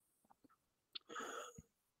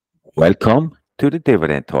Welcome to the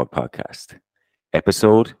Dividend Talk podcast,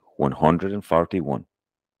 episode 141.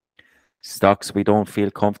 Stocks we don't feel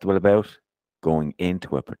comfortable about going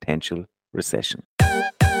into a potential recession.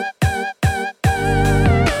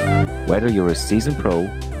 Whether you're a seasoned pro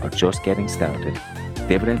or just getting started,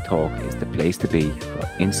 Dividend Talk is the place to be for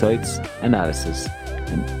insights, analysis,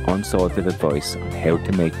 and unsalted advice on how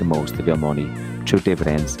to make the most of your money through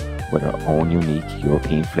dividends with our own unique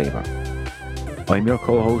European flavour. I'm your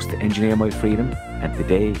co-host, Engineer My Freedom, and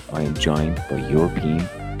today I am joined by European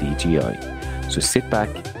DGI. So sit back,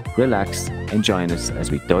 relax, and join us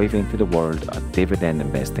as we dive into the world of dividend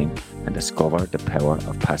investing and discover the power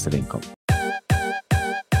of passive income.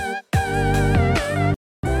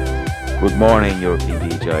 Good morning, European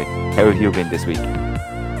DGI. How have you been this week?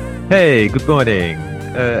 Hey, good morning.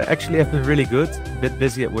 Actually, I've been really good. A bit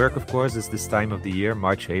busy at work, of course. It's this time of the year,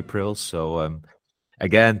 March, April. So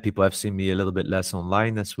again, people have seen me a little bit less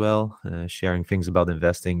online as well, sharing things about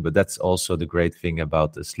investing. But that's also the great thing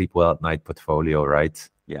about the sleep well at night portfolio, right?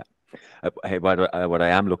 Yeah. Hey, what I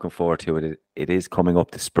am looking forward to, it is coming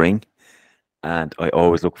up to spring. And I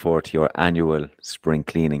always look forward to your annual spring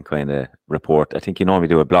cleaning kind of report. I think you normally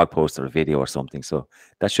do a blog post or a video or something. So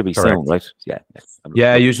that should be soon, right? Yeah.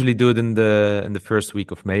 Yeah, I usually do it in the first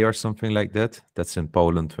week of May or something like that. That's in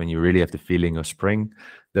Poland when you really have the feeling of spring.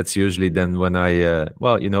 That's usually then when I,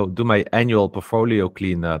 do my annual portfolio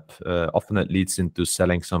cleanup. Often it leads into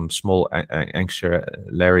selling some small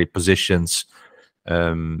ancillary positions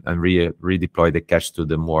and redeploy the cash to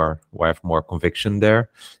the where I have more conviction there.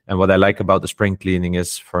 And what I like about the spring cleaning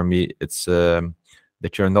is, for me, it's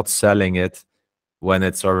that you're not selling it when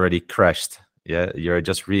it's already crashed. Yeah, you're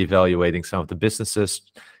just reevaluating some of the businesses,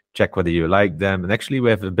 check whether you like them. And actually,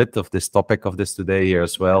 we have a bit of this topic of this today here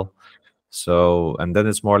as well. So, and then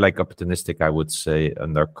it's more like opportunistic, I would say,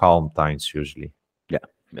 under calm times usually. Yeah.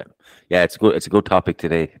 It's good. It's a good topic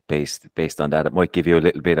today, based on that. It might give you a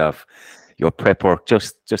little bit of your prep work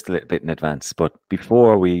just a little bit in advance. But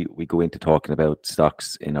before we go into talking about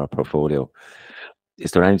stocks in our portfolio,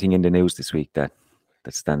 is there anything in the news this week that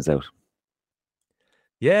stands out?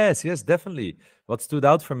 Yes, definitely. What stood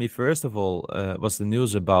out for me, first of all, was the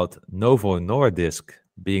news about Novo Nordisk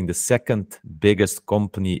being the second biggest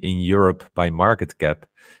company in Europe by market cap.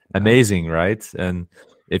 Amazing, right? And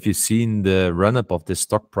if you've seen the run-up of the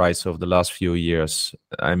stock price over the last few years,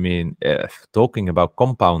 I mean, talking about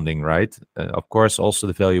compounding, right? Of course, also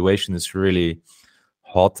the valuation is really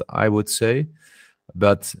hot, I would say.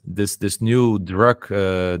 But this new drug,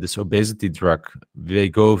 this obesity drug,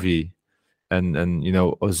 Wegovy, and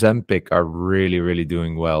Ozempic are really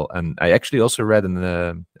doing well. And I actually also read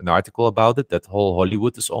an article about it, that whole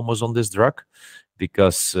Hollywood is almost on this drug,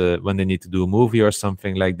 because when they need to do a movie or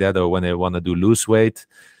something like that, or when they want to lose weight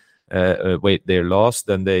they lost,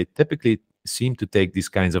 then they typically seem to take these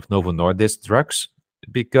kinds of Novo Nordisk drugs,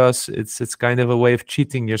 because it's kind of a way of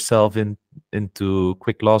cheating yourself into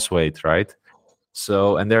quick loss weight, right?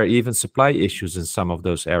 So, and there are even supply issues in some of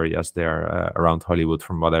those areas there around Hollywood,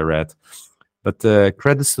 from what I read. But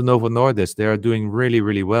credits to Novo Nordisk, they are doing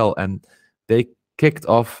really well, and they kicked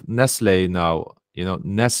off Nestle now.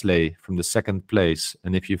 Nestle from the second place.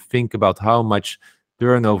 And if you think about how much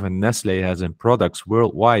turnover Nestle has in products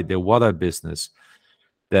worldwide, their water business,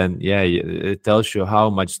 then yeah, it tells you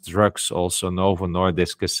how much drugs also Novo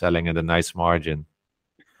Nordisk is selling at a nice margin.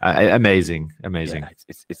 Amazing. Yeah,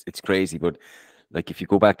 it's crazy. But like, if you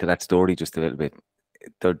go back to that story just a little bit,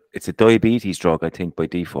 it's a diabetes drug, I think, by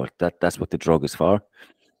default. That's what the drug is for,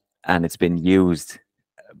 and it's been used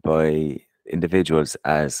by individuals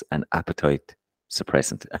as an appetite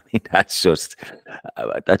suppressant. I mean,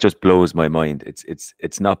 that just blows my mind.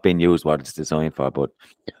 It's not being used what it's designed for. But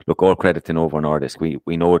look, all credit to Novo Nordisk.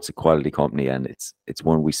 We know it's a quality company, and it's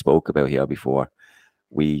one we spoke about here before.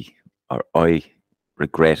 I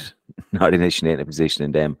regret not initiating a position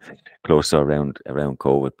in them closer around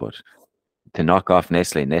COVID, but to knock off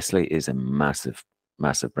Nestle is a massive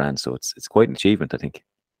brand, so it's quite an achievement, I think.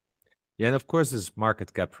 Yeah, and of course it's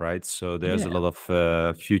market cap, right? So there's a lot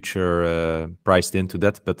of future priced into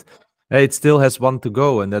that, but it still has one to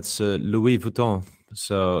go, and that's Louis Vuitton.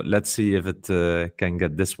 So let's see if it can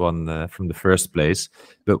get this one from the first place.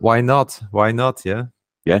 But why not? Yeah.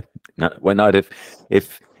 Why not?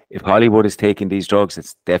 If Hollywood is taking these drugs,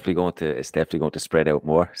 it's definitely going to spread out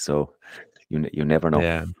more. So you never know.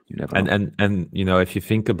 Yeah. You never know. And if you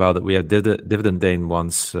think about it, we had Dividend Day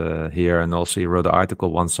once here, and also you wrote an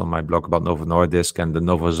article once on my blog about Novo Nordisk and the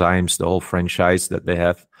Novozymes, the whole franchise that they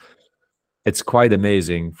have. It's quite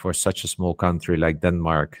amazing for such a small country like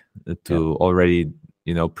Denmark to already,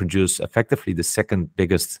 produce effectively the second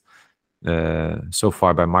biggest so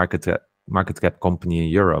far by market cap company in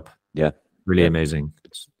Europe. Yeah, Really yeah, amazing.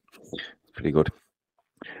 it's pretty good.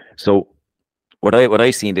 So what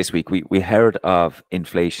I seen this week, we heard of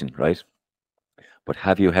inflation, right? But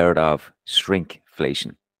have you heard of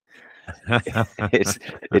shrinkflation?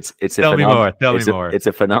 It's it's a Tell me phenom more. Tell me more. it's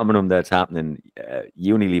a phenomenon that's happening.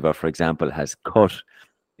 Unilever, for example, has cut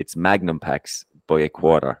its Magnum packs by a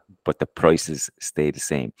quarter, but the prices stay the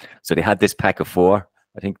same. So they had this pack of four,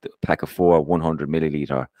 I think the pack of four 100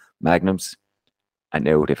 milliliter Magnums, and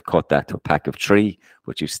now they've cut that to a pack of three,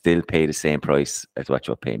 but you still pay the same price as what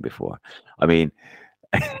you were paying before. I mean,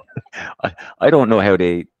 I don't know how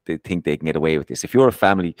they think they can get away with this. If you're a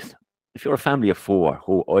family of four,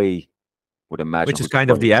 who I would imagine Which is who's kind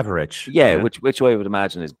of buying, the average. yeah, Yeah. which I would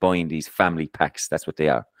imagine is buying these family packs. That's what they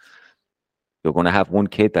are. You're going to have one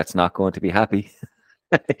kid that's not going to be happy.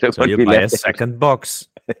 They're So going to you be buy a left out. second box.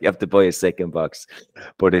 You have to buy a second box,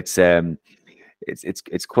 but it's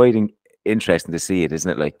quite interesting to see it,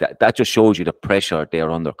 isn't it? Like that just shows you the pressure they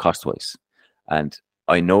are under cost wise, and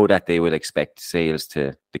I know that they will expect sales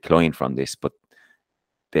to decline from this, but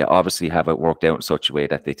they obviously have it worked out in such a way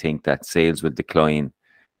that they think that sales will decline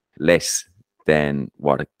less than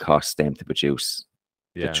what it costs them to produce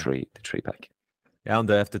the Yeah. three pack. Yeah, and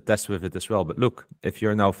they have to test with it as well. But look, if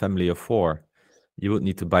you're now a family of four, you would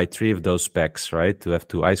need to buy 3 of those packs, right, to have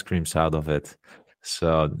 2 ice creams out of it.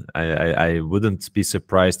 So I wouldn't be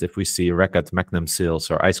surprised if we see record Magnum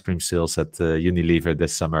sales or ice cream sales at Unilever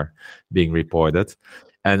this summer being reported.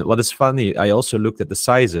 And what is funny, I also looked at the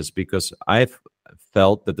sizes because I've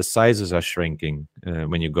felt that the sizes are shrinking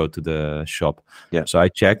when you go to the shop. Yeah. So I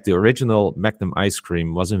checked. The original Magnum ice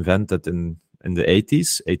cream was invented in the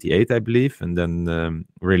 80s, 88, I believe, and then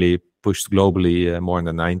really pushed globally more in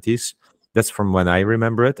the 90s. That's from when I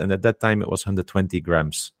remember it. And at that time, it was 120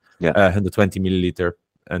 grams, Yeah. 120 milliliter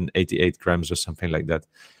and 88 grams or something like that.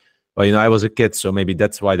 Well, I was a kid, so maybe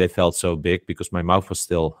that's why they felt so big, because my mouth was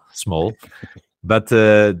still small. But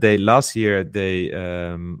last year, they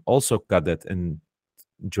also cut it in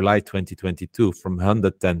July 2022 from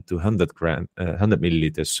 110 to 100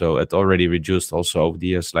 milliliters. So it already reduced also over the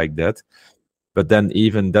years like that. But then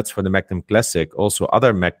even that's for the Magnum Classic. Also,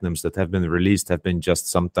 other Magnums that have been released have been just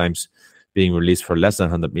sometimes being released for less than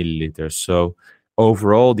 100 milliliters. So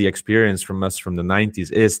overall, the experience from us from the 90s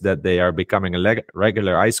is that they are becoming a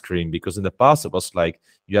regular ice cream, because in the past it was like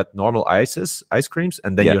you had normal ice creams,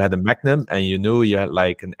 and then you had a Magnum, and you knew you had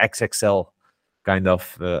like an XXL kind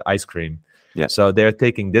of ice cream. Yeah. So they're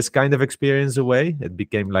taking this kind of experience away. It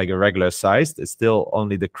became like a regular size. It's still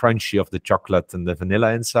only the crunchy of the chocolate and the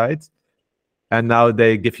vanilla inside. And now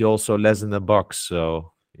they give you also less in a box.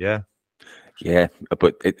 So yeah. Yeah,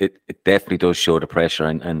 but it definitely does show the pressure,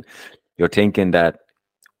 and you're thinking that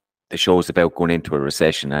the show's about going into a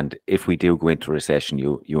recession, and if we do go into a recession,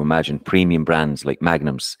 you imagine premium brands like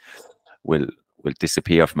Magnums will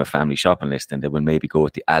disappear from a family shopping list, and they will maybe go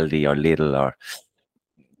with the Aldi or Lidl or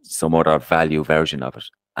some other value version of it.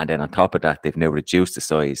 And then on top of that, they've now reduced the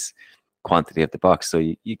size quantity of the box, so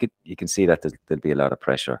you can see that there'll be a lot of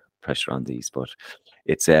pressure on these. But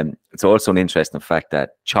it's also an interesting fact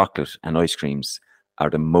that chocolate and ice creams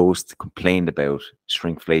are the most complained about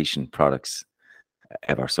shrinkflation products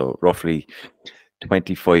ever. So roughly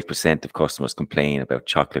 25% of customers complain about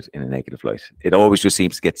chocolate in a negative light. It always just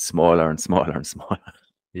seems to get smaller and smaller and smaller.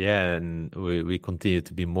 Yeah, and we continue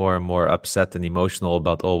to be more and more upset and emotional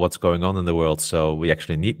about what's going on in the world. So we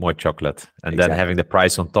actually need more chocolate. And then having the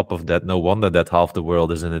price on top of that, no wonder that half the world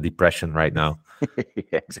is in a depression right now.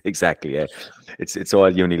 Yeah, exactly. Yeah, it's all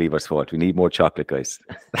Unilever's fault. We need more chocolate, guys.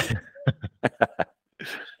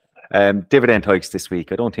 Dividend hikes this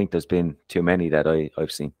week. I don't think there's been too many that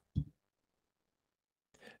I've seen.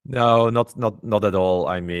 No, not at all.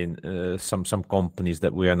 I mean, some companies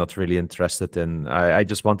that we are not really interested in. I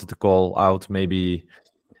just wanted to call out maybe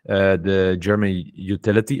the German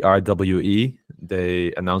utility RWE.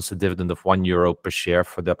 They announced a dividend of €1 per share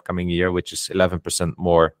for the upcoming year, which is 11%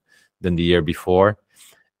 more than the year before.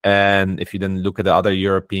 And if you then look at the other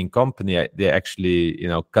European company, they actually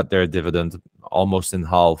cut their dividend almost in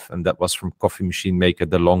half, and that was from coffee machine maker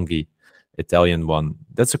DeLonghi, Italian one.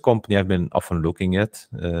 That's a company I've been often looking at.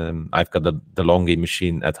 I've got the DeLonghi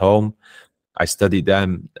machine at home. I studied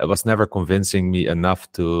them. It was never convincing me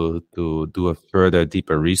enough to do a further,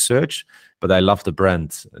 deeper research. But I love the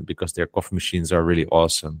brand because their coffee machines are really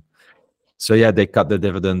awesome. So yeah, they cut the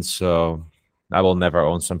dividends. So I will never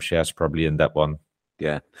own some shares probably in that one.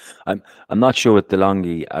 Yeah, I'm not sure with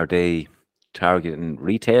DeLonghi, are they targeting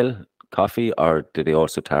retail coffee, or do they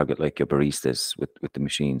also target like your baristas with the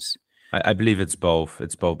machines? I believe it's both.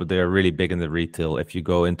 It's both, but they are really big in the retail. If you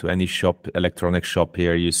go into any shop, electronic shop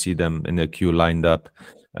here, you see them in the queue lined up.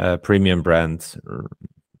 Premium brand.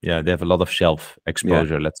 Yeah, they have a lot of shelf Yeah.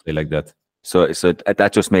 exposure, let's say like that. So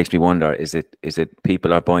that just makes me wonder: is it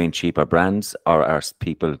people are buying cheaper brands, or are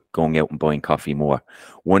people going out and buying coffee more?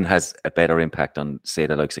 One has a better impact on, say,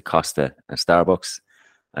 the likes of Costa and Starbucks,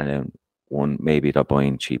 and then one maybe they're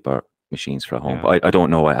buying cheaper machines for home. Yeah. I don't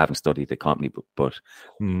know. I haven't studied the company, but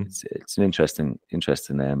Mm. it's an interesting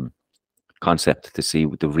concept to see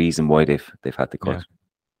the reason why they've had to cut.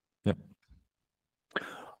 Yeah. Yeah.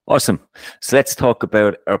 Awesome. So let's talk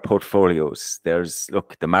about our portfolios.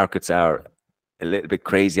 Look, the markets are a little bit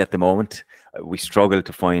crazy at the moment. We struggle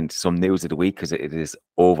to find some news of the week because it is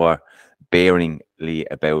overbearingly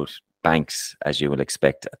about banks, as you will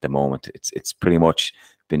expect at the moment. It's pretty much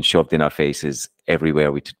been shoved in our faces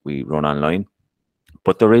everywhere we run online.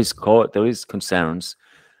 But there is concerns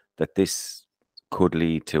that this could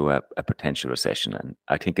lead to a potential recession. And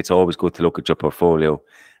I think it's always good to look at your portfolio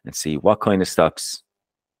and see what kind of stocks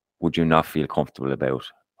would you not feel comfortable about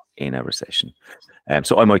in a recession.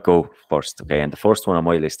 So I might go first, okay? And the first one on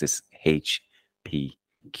my list is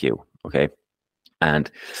HPQ, okay? And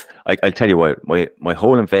I'll tell you what, my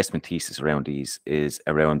whole investment thesis around these is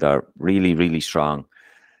around our really, really strong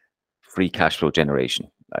free cash flow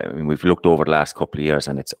generation. I mean, we've looked over the last couple of years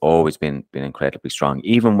and it's always been incredibly strong.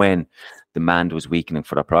 Even when demand was weakening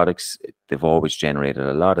for our products, they've always generated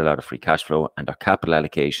a lot of free cash flow, and our capital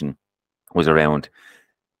allocation was around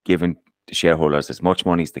giving the shareholders as much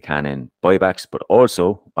money as they can in buybacks, but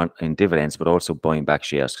also in dividends, but also buying back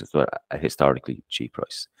shares because they're at a historically cheap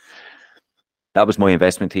price. That was my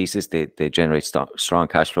investment thesis. They generate strong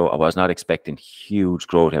cash flow. I was not expecting huge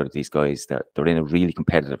growth out of these guys. They're in a really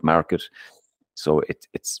competitive market, so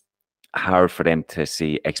it's hard for them to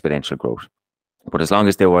see exponential growth. But as long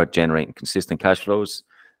as they were generating consistent cash flows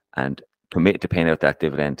and committed to paying out that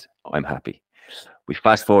dividend, I'm happy. We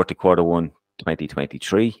fast forward to Q1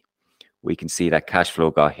 2023. We can see that cash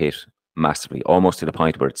flow got hit massively, almost to the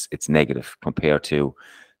point where it's negative compared to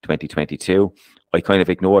 2022. I kind of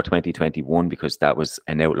ignore 2021 because that was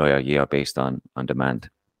an outlier year based on demand.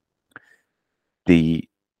 The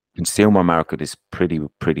consumer market is pretty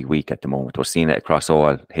weak at the moment. We're seeing it across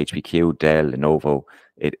all HPQ, Dell, Lenovo.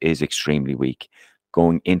 It is extremely weak.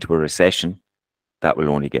 Going into a recession, that will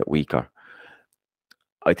only get weaker.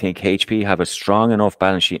 I think HP have a strong enough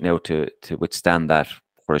balance sheet now to withstand that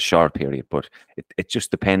for a short period, but it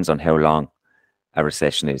just depends on how long a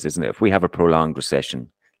recession is, isn't it? If we have a prolonged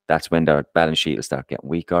recession, that's when their balance sheet will start getting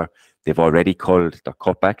weaker. They've already culled their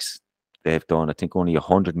cutbacks. They've done, I think, only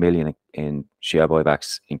 100 million in share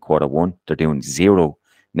buybacks in Q1. They're doing 0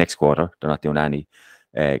 next quarter. They're not doing any,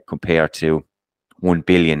 compared to 1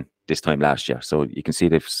 billion this time last year. So you can see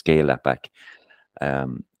they've scaled that back.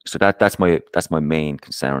 So that's my main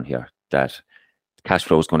concern here, that cash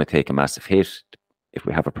flow is going to take a massive hit. If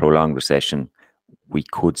we have a prolonged recession, we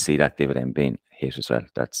could see that dividend being hit as well.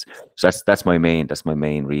 That's my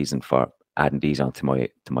main reason for adding these onto my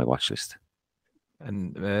watch list.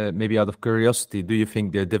 And maybe out of curiosity, do you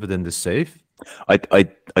think their dividend is safe? I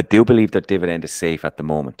do believe that dividend is safe at the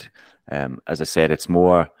moment. As I said, it's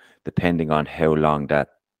more depending on how long that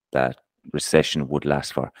recession would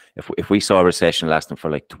last for. If we saw a recession lasting for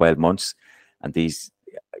like 12 months and these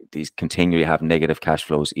continually have negative cash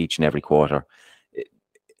flows each and every quarter,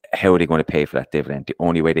 how are they going to pay for that dividend? The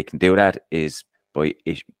only way they can do that is by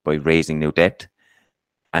raising new debt.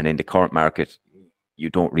 And in the current market, you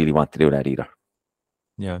don't really want to do that either.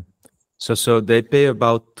 Yeah. So they pay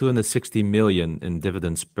about 260 million in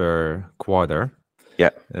dividends per quarter. Yeah.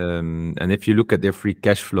 And if you look at their free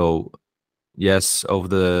cash flow, yes, over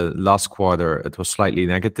the last quarter, it was slightly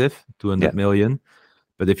negative, 200 million.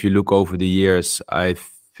 But if you look over the years, I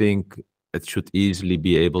think it should easily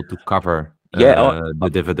be able to cover the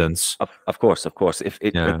dividends. Of course. If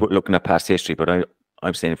we're looking at past history, but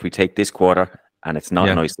I'm saying if we take this quarter and it's not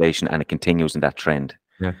in isolation and it continues in that trend,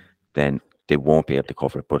 then they won't be able to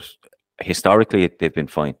cover it. But historically, they've been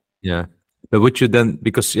fine. Yeah. But would you then,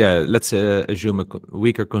 because let's assume a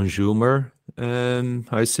weaker consumer,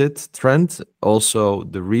 trend. Also,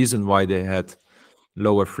 the reason why they had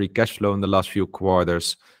lower free cash flow in the last few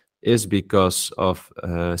quarters is because of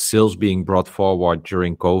sales being brought forward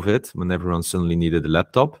during COVID when everyone suddenly needed a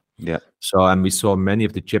laptop. Yeah. So, and we saw many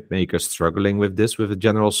of the chip makers struggling with this, with a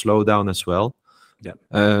general slowdown as well. Yeah.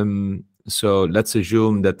 So let's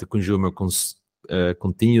assume that the consumer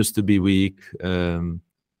continues to be weak. Do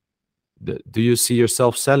you see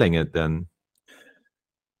yourself selling it then?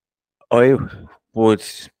 I would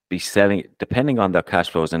be selling, depending on their cash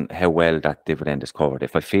flows and how well that dividend is covered.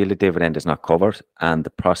 If I feel the dividend is not covered and the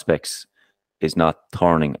prospects is not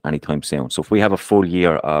turning anytime soon. So if we have a full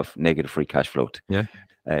year of negative free cash flow,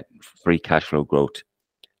 free cash flow growth,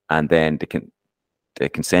 and then the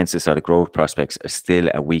consensus or the growth prospects are still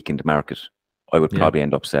a weakened market, I would probably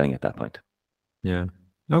end up selling at that point. Yeah.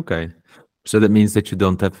 Okay. So that means that you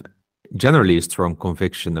don't have generally a strong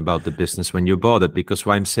conviction about the business when you bought it, because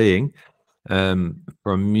what I'm saying,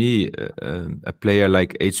 for me, a player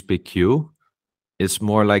like HPQ is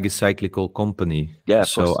more like a cyclical company. Yeah,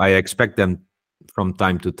 so I expect them from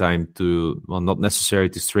time to time to, well, not necessarily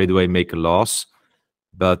to straight away make a loss,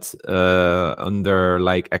 but under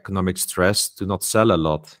like economic stress to not sell a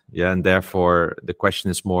lot. Yeah. And therefore the question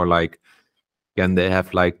is more like, can they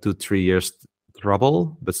have like 2-3 years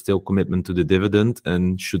trouble, but still commitment to the dividend?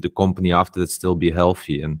 And should the company after that still be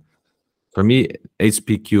healthy? And for me,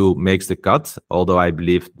 HPQ makes the cut, although I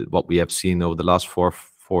believe that what we have seen over the last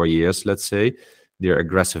four years, let's say, their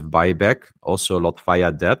aggressive buyback, also a lot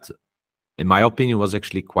via debt, in my opinion, was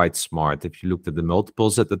actually quite smart. If you looked at the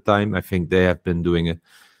multiples at the time, I think they have been doing a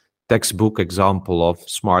textbook example of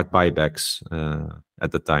smart buybacks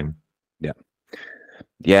at the time. Yeah.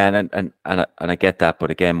 Yeah, and I get that,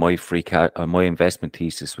 but again, my investment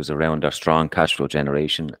thesis was around their strong cash flow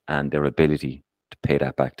generation and their ability to pay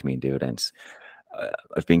that back to me in dividends.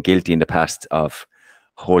 I've been guilty in the past of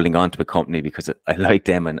holding on to a company because I like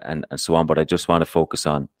them and so on, but I just want to focus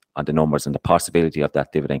on the numbers and the possibility of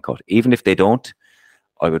that dividend cut. Even if they don't,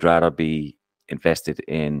 I would rather be invested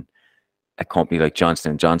in a company like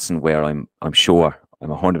Johnson & Johnson, where I'm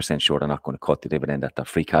 100% sure they're not going to cut the dividend, that their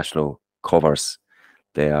free cash flow covers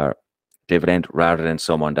their dividend, rather than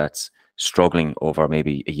someone that's struggling over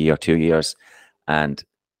maybe a year, 2 years, and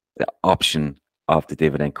the option of the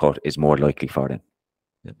dividend cut is more likely for them.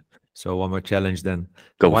 Yeah. So one more challenge then.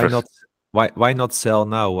 Why not sell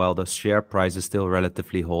now while the share price is still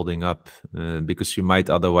relatively holding up? Because you might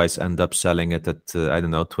otherwise end up selling it at I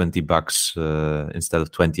don't know, $20 instead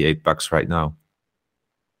of $28 right now.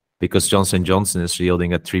 Because Johnson & Johnson is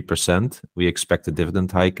yielding at 3%. We expect a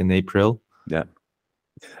dividend hike in April. Yeah.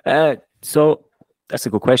 So that's a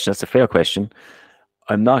good question. That's a fair question.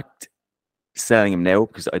 I'm not selling them now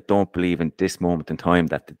because I don't believe in this moment in time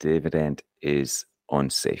that the dividend is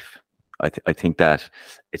unsafe. I think that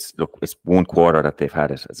it's 1 quarter that they've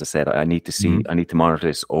had it. As I said, I need to see, I need to monitor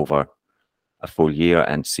this over a full year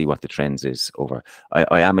and see what the trends is over.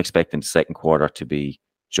 I am expecting the second quarter to be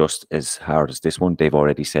just as hard as this one. They've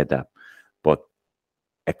already said that, but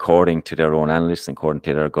according to their own analysts and according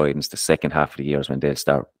to their guidance, the second half of the year is when they'll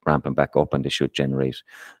start ramping back up and they should generate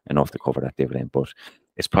enough to cover that dividend. But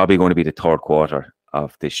it's probably going to be the third quarter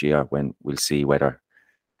of this year when we'll see whether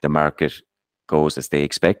the market goes as they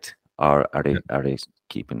expect, or are they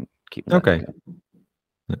keeping okay.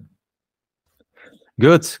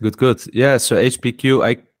 Good. Yeah, so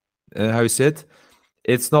HPQ, how you said,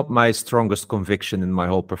 it's not my strongest conviction in my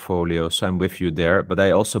whole portfolio, so I'm with you there. But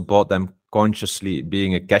I also bought them consciously,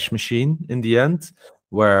 being a cash machine in the end,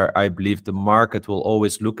 where I believe the market will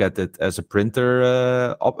always look at it as a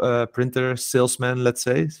printer salesman, let's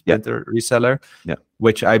say, printer reseller,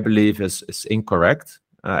 which I believe is incorrect.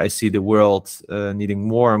 I see the world needing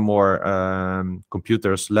more and more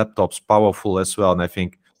computers, laptops, powerful as well, and I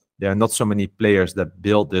think there are not so many players that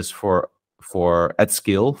build this for at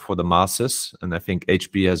scale for the masses, and I think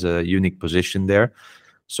HP has a unique position there.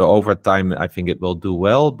 So over time, I think it will do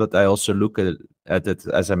well, but I also look at it,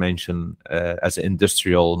 as I mentioned, as an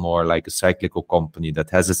industrial, more like a cyclical company that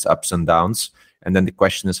has its ups and downs. And then the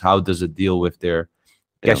question is, how does it deal with their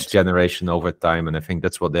cash generation over time? And I think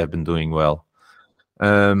that's what they have been doing well.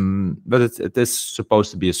 But it is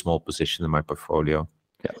supposed to be a small position in my portfolio.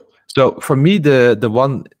 Yeah. So for me, the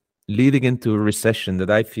one leading into a recession that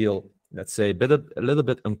I feel, let's say, a little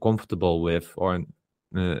bit uncomfortable with, or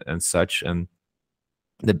and such, and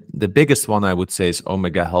the biggest one I would say is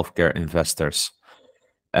Omega Healthcare investors.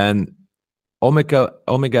 And Omega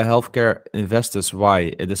Healthcare investors,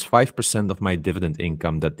 why? It is 5% of my dividend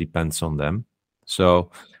income that depends on them.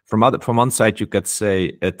 So from one side, you could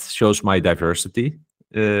say it shows my diversity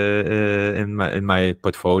in my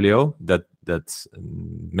portfolio, that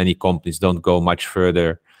many companies don't go much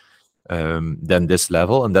further than this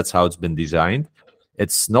level, and that's how it's been designed.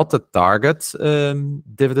 It's not a target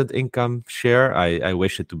dividend income share. I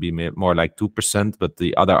wish it to be more like 2%, but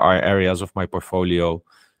the other areas of my portfolio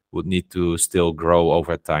would need to still grow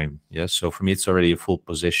over time. Yes, so for me, it's already a full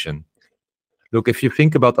position. Look, if you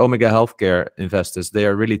think about Omega Healthcare investors, they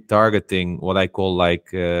are really targeting what I call like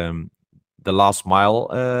the last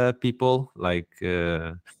mile people, like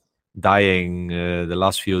dying the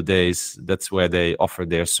last few days. That's where they offer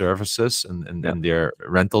their services and their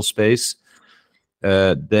rental space.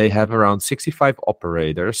 They have around 65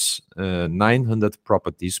 operators, 900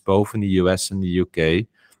 properties, both in the US and the UK.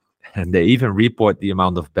 And they even report the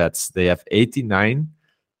amount of beds. They have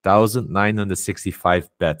 89,965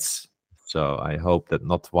 beds. So I hope that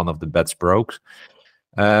not one of the beds broke.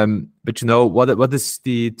 But what is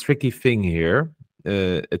the tricky thing here?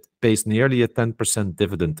 It pays nearly a 10%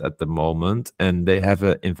 dividend at the moment, and they have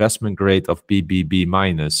an investment grade of BBB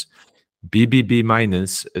minus. BBB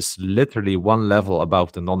minus is literally one level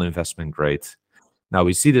above the non-investment grade. Now,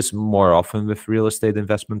 we see this more often with real estate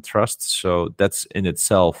investment trusts, so that's in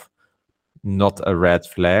itself not a red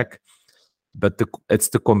flag, but it's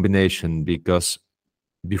the combination, because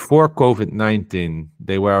before COVID-19,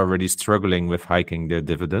 they were already struggling with hiking their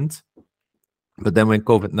dividend. But then when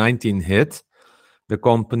COVID-19 hit the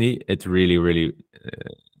company, it really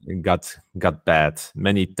got bad.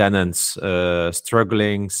 Many tenants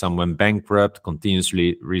struggling, some went bankrupt,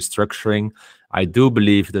 continuously restructuring. I do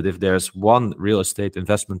believe that if there's one real estate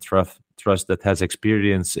investment trust that has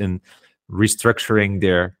experience in restructuring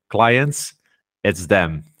their clients, it's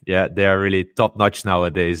them. Yeah, they are really top notch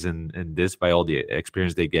nowadays in this, by all the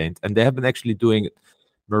experience they gained. And they have been actually doing it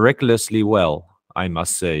miraculously well, I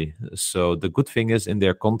must say. So the good thing is, in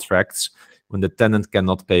their contracts, when the tenant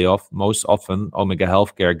cannot pay off, most often Omega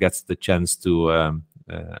Healthcare gets the chance to,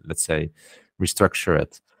 let's say, restructure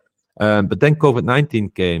it. But then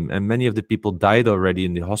COVID-19 came, and many of the people died already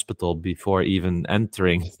in the hospital before even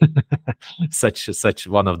entering such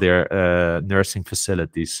one of their nursing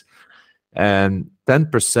facilities. And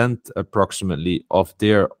 10% approximately of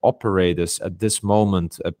their operators at this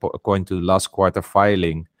moment, according to the last quarter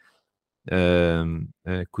filing,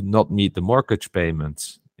 could not meet the mortgage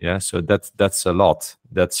payments. Yeah, so that's a lot.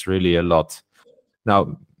 That's really a lot.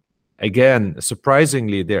 Now, again,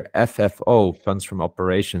 surprisingly, their FFO, funds from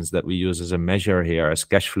operations, that we use as a measure here as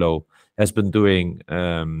cash flow, has been doing,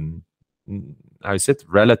 how is it,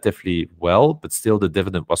 relatively well, but still the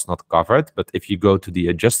dividend was not covered. But if you go to the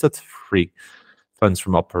adjusted free funds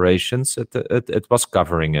from operations, it was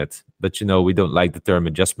covering it. But we don't like the term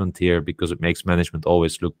adjustment here because it makes management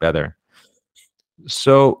always look better.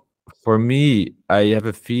 So for me, I have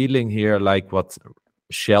a feeling here like what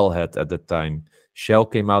Shell had at the time. Shell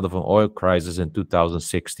came out of an oil crisis in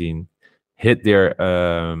 2016, hit their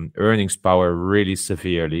earnings power really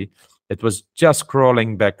severely. It was just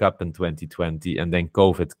crawling back up in 2020, and then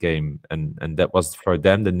COVID came, and that was for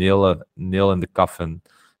them the nail in the coffin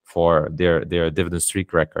for their dividend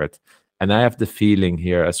streak record. And I have the feeling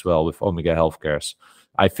here as well with Omega Healthcare's.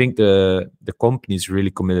 I think the company is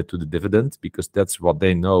really committed to the dividend because that's what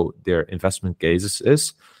they know their investment cases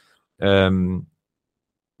is.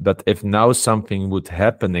 But if now something would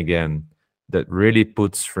happen again that really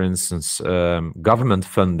puts, for instance, government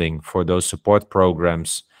funding for those support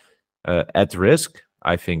programs at risk,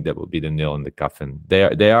 I think that would be the nail in the coffin.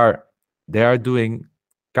 They are doing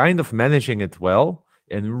kind of managing it well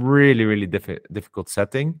in really difficult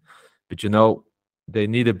setting, but they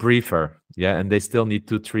need a breather, yeah, and they still need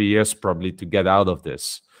 2-3 years probably to get out of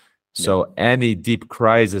this. So any deep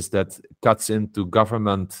crisis that cuts into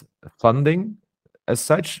government funding as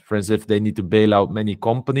such, for instance, if they need to bail out many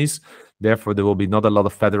companies, therefore there will be not a lot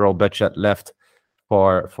of federal budget left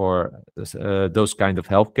for those kind of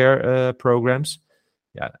healthcare programs,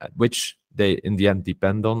 which they in the end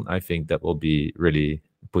depend on. I think that will be really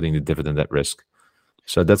putting the dividend at risk.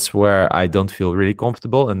 So that's where I don't feel really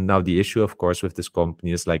comfortable. And now the issue, of course, with this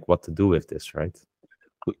company is like what to do with this, right?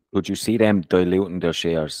 Would you see them diluting their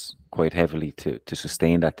shares quite heavily to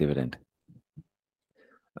sustain that dividend?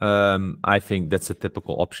 I think that's a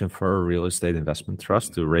typical option for a real estate investment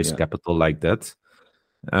trust to raise capital like that.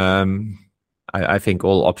 I think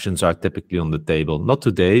all options are typically on the table. Not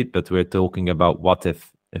today, but we're talking about what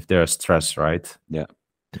if there's stress, right? Yeah.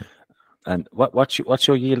 And what's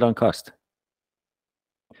your yield on cost?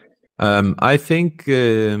 I think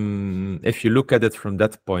if you look at it from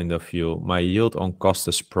that point of view, my yield on cost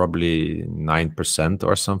is probably 9%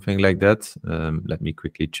 or something like that. Let me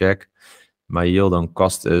quickly check. My yield on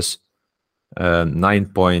cost is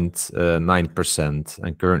 9.9%,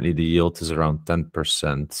 and currently the yield is around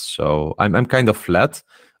 10%. So I'm kind of flat,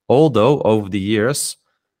 although over the years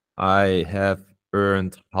I have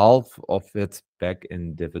earned half of it back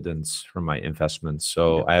in dividends from my investments.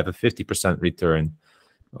 So I have a 50% return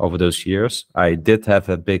over those years. I did have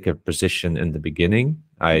a bigger position in the beginning.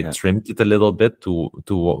 I trimmed it a little bit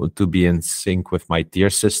to be in sync with my tier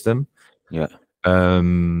system.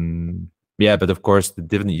 But of course the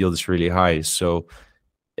dividend yield is really high. So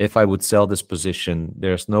if I would sell this position,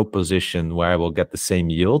 there's no position where I will get the same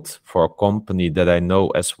yield for a company that I know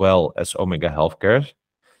as well as Omega Healthcare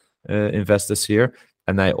investors here.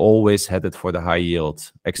 And I always headed for the high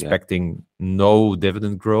yield, expecting no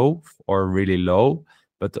dividend growth or really low.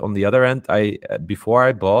 But on the other end, before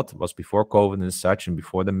I bought, was before COVID and such, and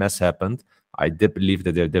before the mess happened, I did believe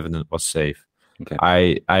that their dividend was safe. Okay.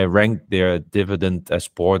 I ranked their dividend as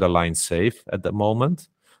borderline safe at the moment,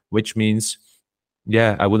 which means,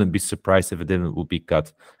 yeah, I wouldn't be surprised if a dividend would be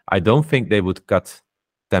cut. I don't think they would cut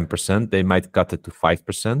 10%. They might cut it to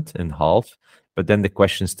 5% in half. But then the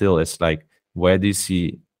question still is like, where do you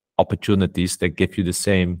see opportunities that give you the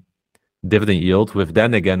same dividend yield with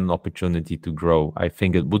then again an opportunity to grow? I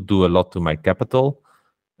think it would do a lot to my capital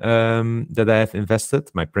that I have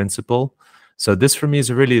invested, my principal. So this for me is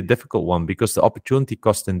a really difficult one because the opportunity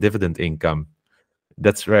cost in dividend income,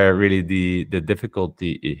 that's where really the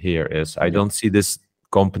difficulty here is. I don't see this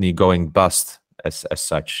company going bust as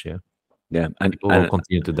such. Yeah, and people will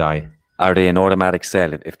continue to die. Are they an automatic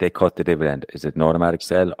sell? If they cut the dividend, is it an automatic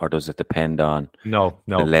sell, or does it depend on the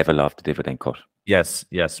level of the dividend cut? Yes,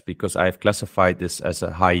 because I've classified this as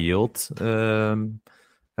a high yield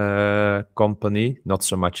company, not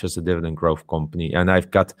so much as a dividend growth company. And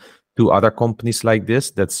I've got two other companies like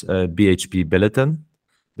this. That's BHP Billiton,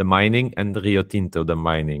 the mining, and Rio Tinto, the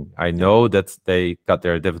mining. I know that they cut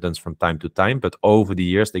their dividends from time to time, but over the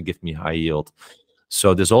years they give me high yield.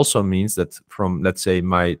 So this also means that from, let's say,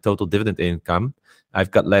 my total dividend income, I've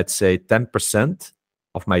got, let's say, 10%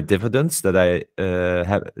 of my dividends that I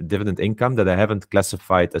have dividend income that I haven't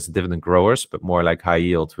classified as dividend growers, but more like high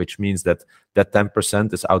yield, which means that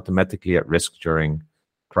 10% is automatically at risk during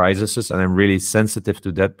crises. And I'm really sensitive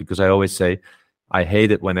to that because I always say, I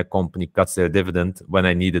hate it when a company cuts their dividend when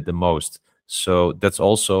I need it the most. So that's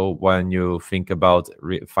also when you think about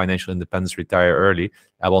financial independence, retire early,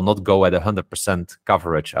 I will not go at 100%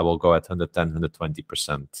 coverage. I will go at 110,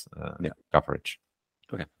 120% coverage.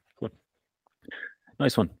 Okay, cool.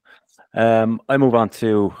 Nice one. I move on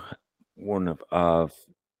to one of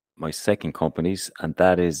my second companies, and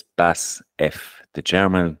that is BASF, the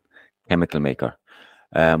German chemical maker.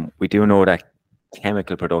 We do know that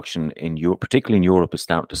chemical production in Europe, particularly in Europe, is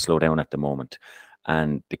starting to slow down at the moment.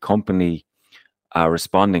 And the company are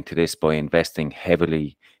responding to this by investing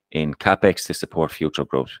heavily in CapEx to support future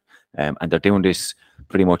growth. And they're doing this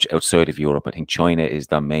pretty much outside of Europe. I think China is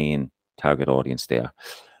their main target audience there.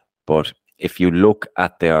 But if you look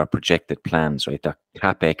at their projected plans, right, their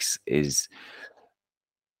CapEx is,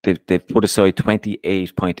 they've put aside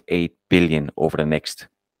 28.8 billion over the next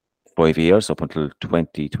 5 years, up until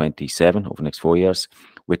 2027, over the next 4 years,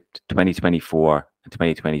 with 2024 and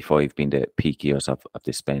 2025 being the peak years of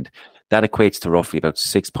this spend. That equates to roughly about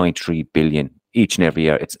 6.3 billion each and every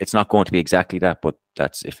year. It's not going to be exactly that, but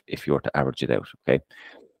that's if you were to average it out, okay?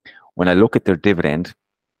 When I look at their dividend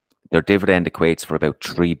equates for about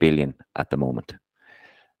 3 billion at the moment.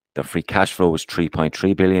 Their free cash flow was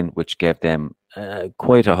 3.3 billion, which gave them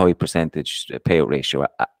quite a high percentage payout ratio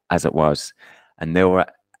as it was. And now we're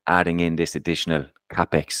adding in this additional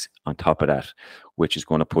CapEx on top of that, which is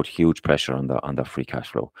going to put huge pressure on the free cash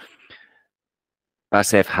flow.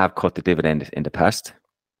 BASF have cut the dividend in the past,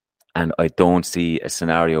 and I don't see a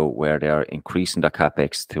scenario where they're increasing their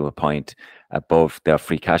CapEx to a point above their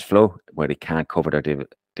free cash flow where they can't cover their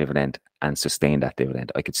dividend and sustain that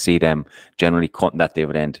dividend. I could see them generally cutting that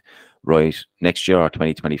dividend right next year or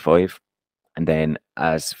 2025, and then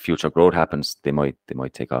as future growth happens, they might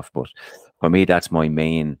take off. But for me, that's my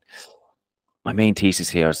main thesis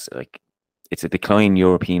here is like it's a declining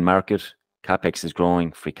European market. CapEx is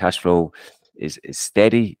growing, free cash flow is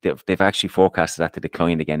steady. They've actually forecasted that to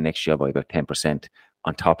decline again next year by about 10%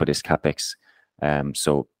 on top of this CapEx.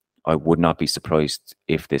 So I would not be surprised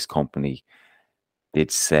if this company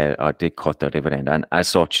did sell or did cut their dividend. And as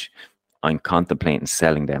such, I'm contemplating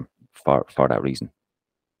selling them for that reason.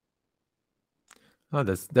 Oh,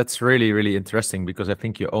 that's really, really interesting because I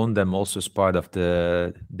think you own them also as part of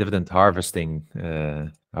the dividend harvesting.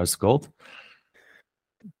 How's it called?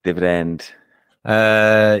 Dividend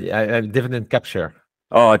capture.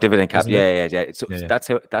 Oh, dividend cap. Yeah. So Yeah.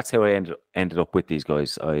 that's how I ended up with these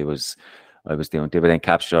guys. I was doing dividend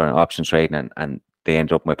capture and option trading, and they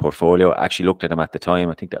ended up in my portfolio. I actually looked at them at the time.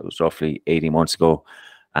 I think that was roughly 18 months ago,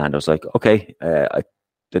 and I was like, okay, the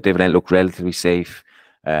dividend looked relatively safe.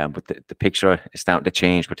 But the picture is starting to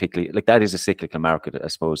change, particularly like that is a cyclical market, I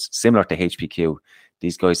suppose, similar to HPQ.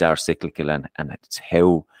 These guys are cyclical, and it's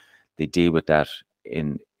how they deal with that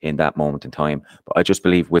in that moment in time. But I just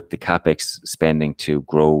believe with the CapEx spending to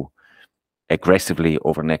grow aggressively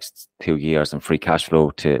over the next 2 years and free cash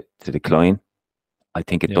flow to decline, I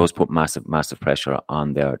think it does put massive pressure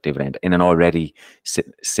on their dividend in an already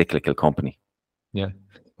cyclical company. Yeah.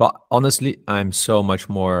 Well, honestly, I'm so much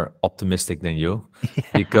more optimistic than you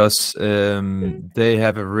because they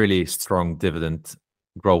have a really strong dividend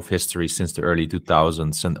growth history since the early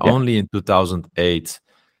 2000s. And only in 2008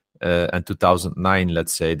 and 2009,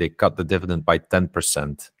 let's say, they cut the dividend by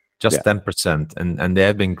 10%, just 10%. And they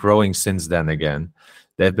have been growing since then again.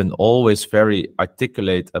 They've been always very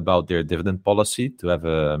articulate about their dividend policy to have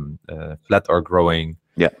a flat or growing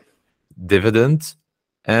dividend.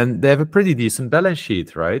 And they have a pretty decent balance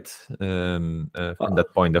sheet, right? From that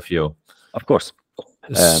point of view. Of course.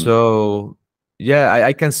 So, yeah,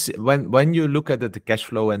 I can see when you look at the cash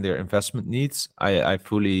flow and their investment needs, I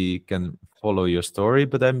fully can follow your story,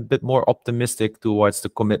 but I'm a bit more optimistic towards the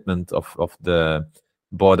commitment of the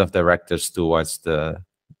board of directors towards the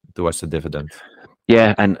dividend.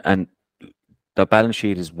 Yeah, and the balance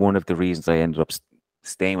sheet is one of the reasons I ended up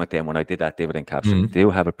staying with them when I did that dividend capture. They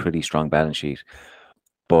do have a pretty strong balance sheet.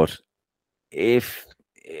 But if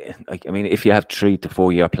you have 3 to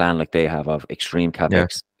 4 year plan like they have of extreme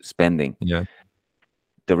capex spending,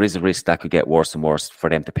 there is a risk that could get worse and worse for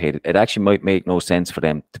them to pay it. It actually might make no sense for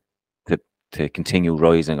them to continue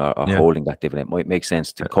rising or holding that dividend. It might make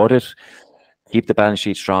sense to cut it, keep the balance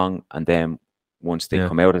sheet strong, and then once they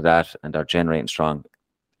come out of that and are generating strong,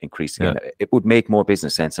 increase again. It would make more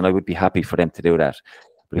business sense, and I would be happy for them to do that.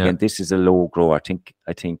 But again, this is a low grower.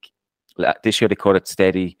 I think this year they cut it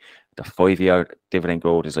steady. The 5-year dividend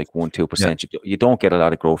growth is like 1-2%. You don't get a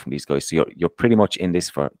lot of growth from these guys, so you're pretty much in this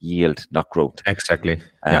for yield, not growth. Exactly.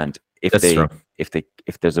 And if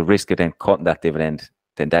there's a risk of them cutting that dividend,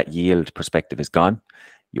 then that yield perspective is gone.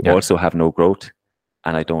 You also have no growth,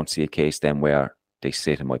 and I don't see a case then where they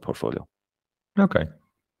sit in my portfolio. Okay,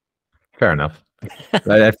 fair enough.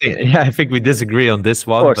 I think we disagree on this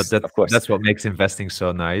one, but that's what makes investing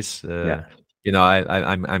so nice.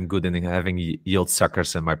 I'm good in having yield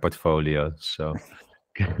suckers in my portfolio, so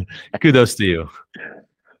kudos to you.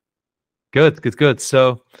 Good.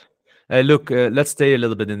 So, look, let's stay a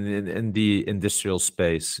little bit in the industrial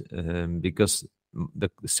space because the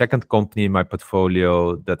second company in my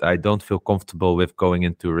portfolio that I don't feel comfortable with going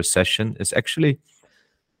into a recession is actually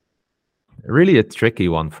really a tricky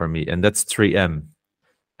one for me, and that's 3M.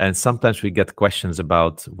 And sometimes we get questions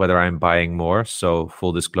about whether I'm buying more. So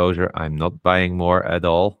full disclosure, I'm not buying more at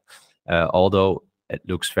all, although it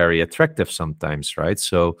looks very attractive sometimes, right?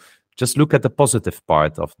 So just look at the positive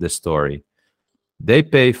part of this story. They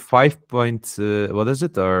pay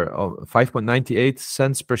 5.98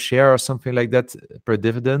 cents per share or something like that per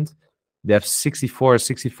dividend. They have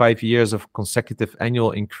 65 years of consecutive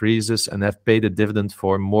annual increases and have paid a dividend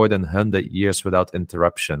for more than 100 years without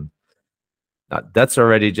interruption. Now, that's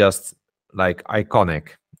already just like iconic.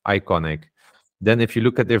 Then if you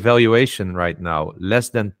look at their valuation right now, less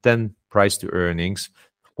than 10 price to earnings,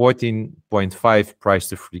 14.5 price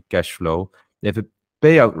to free cash flow. They have a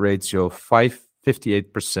payout ratio of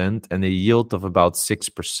 58% and a yield of about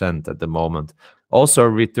 6% at the moment. Also, a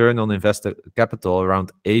return on invested capital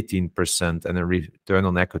around 18% and a return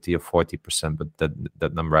on equity of 40%, but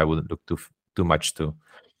that number I wouldn't look too much to.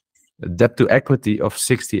 A debt to equity of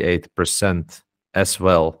 68% as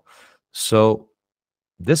well. So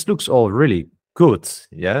this looks all really good.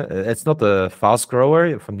 Yeah, it's not a fast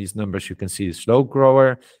grower. From these numbers, you can see a slow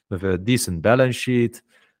grower with a decent balance sheet,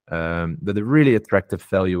 with a really attractive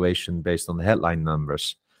valuation based on the headline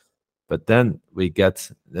numbers. But then we get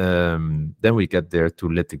there to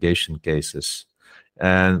litigation cases,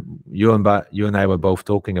 and you and I were both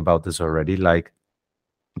talking about this already. Like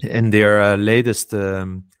in their latest.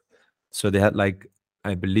 So they had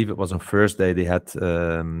I believe it was on Thursday, they had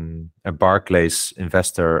a Barclays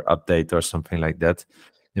investor update or something like that,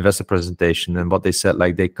 investor presentation. And what they said,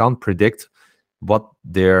 they can't predict what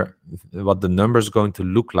the number is going to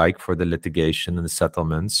look like for the litigation and the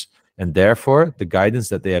settlements. And therefore, the guidance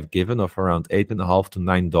that they have given of around $8.5 to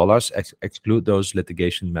 $9 exclude those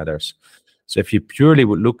litigation matters. So if you purely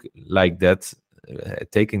would look like that,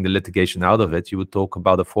 taking the litigation out of it, you would talk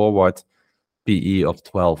about a forward PE of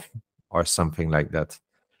 12 or something like that.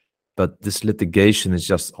 But this litigation is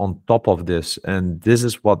just on top of this. And this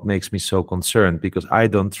is what makes me so concerned, because I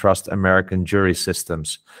don't trust American jury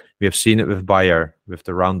systems. We have seen it with Bayer, with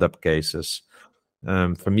the Roundup cases.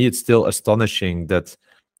 For me, it's still astonishing that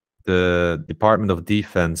the Department of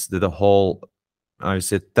Defense did a whole,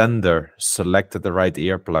 tender, selected the right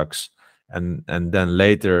earplugs. And then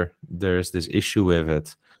later, there's this issue with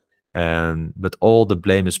it. But all the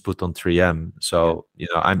blame is put on 3M. So,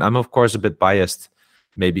 I'm of course a bit biased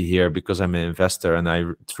maybe here because I'm an investor, and I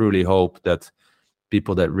truly hope that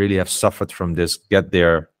people that really have suffered from this get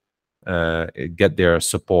their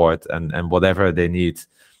support and whatever they need.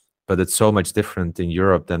 But it's so much different in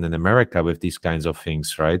Europe than in America with these kinds of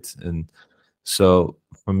things, right? And so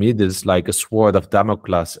for me, this is like a sword of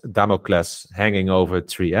Damocles hanging over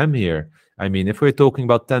 3M here. I mean, if we're talking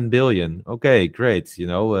about 10 billion, okay, great.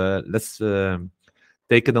 Let's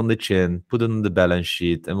take it on the chin, put it on the balance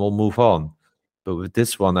sheet, and we'll move on. But with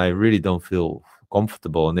this one, I really don't feel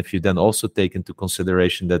comfortable. And if you then also take into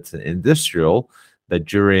consideration that industrial, that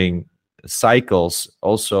during cycles,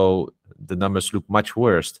 also the numbers look much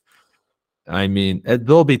worse. I mean, it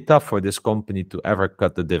will be tough for this company to ever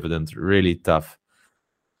cut the dividend, really tough.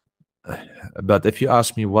 But if you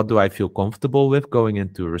ask me, what do I feel comfortable with going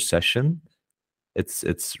into a recession?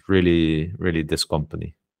 It's really, really this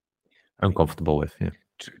company I'm comfortable with. Yeah.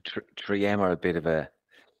 3M are a bit of a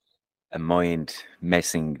mind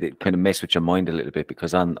messing. They kind of mess with your mind a little bit,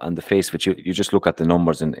 because on the face of it, you just look at the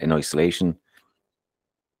numbers in isolation.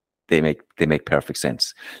 They make perfect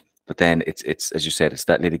sense. But then it's as you said, it's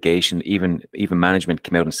that litigation. Even management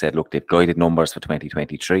came out and said, look, they've guided numbers for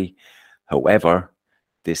 2023. However,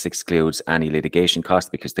 this excludes any litigation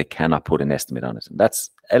cost because they cannot put an estimate on it. And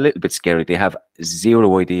that's a little bit scary. They have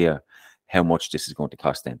zero idea how much this is going to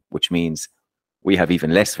cost them, which means we have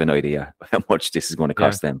even less of an idea how much this is going to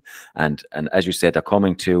cost them. And as you said, they're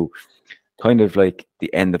coming to kind of like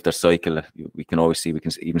the end of their cycle. We can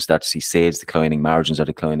even start to see sales declining, margins are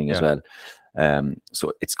declining as well.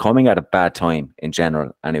 So it's coming at a bad time in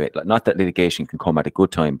general. Anyway, not that litigation can come at a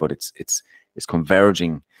good time, but it's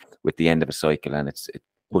converging with the end of a cycle, and it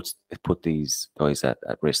put these guys at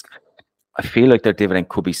risk. I feel like their dividend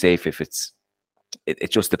could be safe if it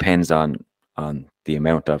just depends on the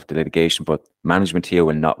amount of the litigation, but management here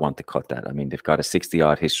will not want to cut that. I mean, they've got a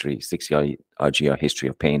 60-odd year history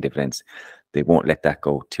of paying dividends. They won't let that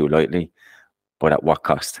go too lightly, but at what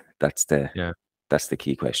cost? That's the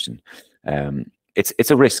key question.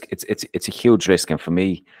 It's a risk. It's a huge risk, and for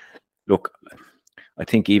me, look, I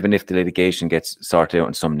think even if the litigation gets sorted out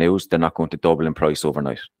in some news, they're not going to double in price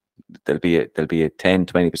overnight. There'll be a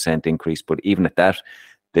 10-20% increase, but even at that,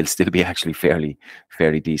 they'll still be actually fairly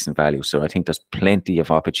decent value. So I think there's plenty of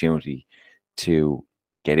opportunity to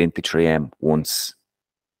get into 3M once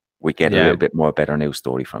we get a little bit more better news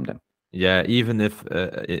story from them. Yeah, even if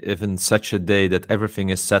in such a day that everything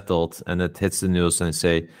is settled and it hits the news and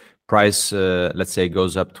say price, let's say,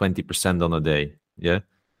 goes up 20% on a day, yeah,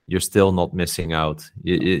 you're still not missing out.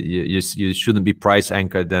 You shouldn't be price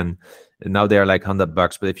anchored. Then now they're like $100,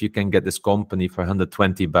 but if you can get this company for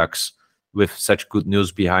 $120 with such good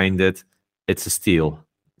news behind it, it's a steal.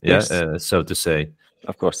 Yeah, yes. So to say.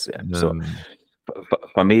 Of course. Yeah. So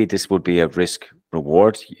for me, this would be a risk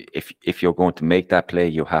reward. If you're going to make that play,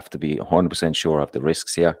 you have to be 100% sure of the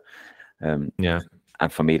risks here. And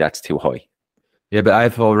for me, that's too high. Yeah, but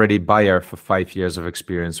I've already Bayer for 5 years of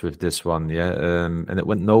experience with this one. Yeah, and it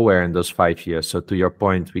went nowhere in those 5 years. So to your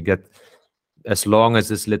point, we get, as long as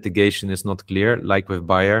this litigation is not clear, like with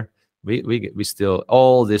Bayer, we still,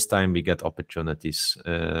 all this time we get opportunities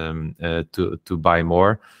to buy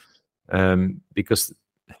more, because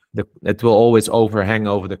it will always overhang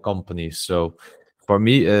over the company. So for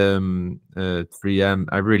me, 3M,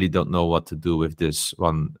 I really don't know what to do with this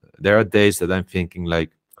one. There are days that I'm thinking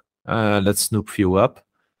like, let's snoop few up.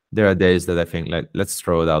 There are days that I think like, let's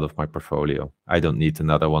throw it out of my portfolio. I don't need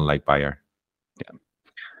another one like Bayer.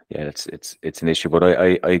 Yeah, it's an issue, but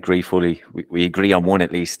I agree fully. We agree on one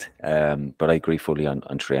at least, but I agree fully on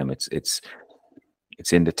 3M. It's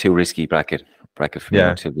in the too risky bracket for me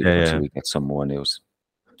until we get some more news.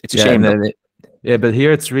 It's a shame. But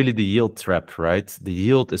here it's really the yield trap, right? The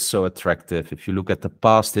yield is so attractive. If you look at the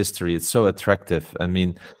past history, it's so attractive. I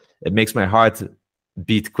mean, it makes my heart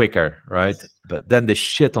beat quicker, right? But then the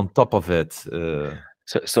shit on top of it.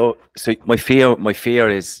 So my fear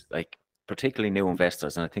is like, particularly new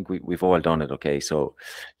investors, and I think we've all done it. Okay, so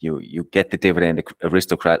you get the dividend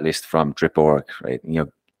aristocrat list from Drip.org, right? And you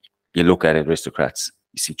look at it, aristocrats.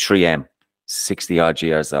 You see 3M, 60-odd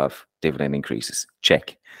years of dividend increases.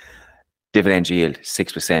 Check. Dividend yield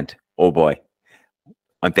 6%. Oh boy,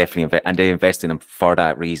 I'm definitely and they invest in them for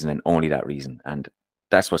that reason and only that reason. And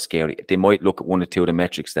that's what's scary. They might look at one or two of the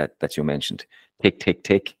metrics that you mentioned. Tick, tick,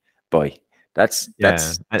 tick. Boy, that's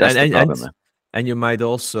the problem. And you might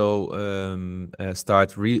also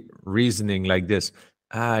start reasoning like this.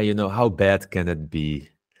 How bad can it be?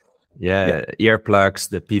 Yeah, earplugs,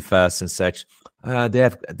 the PFAS and such.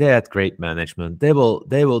 They had great management. They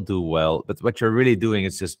will do well. But what you're really doing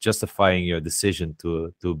is just justifying your decision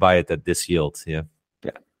to buy it at this yield. Yeah.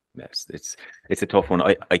 Yes, it's a tough one.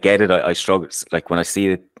 I get it. I struggle. Like when I see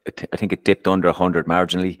it, I think it dipped under 100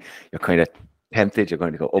 marginally. You're kind of tempted. You're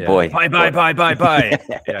going to go, oh Yeah. boy. Bye. But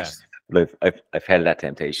Yeah. but I've held that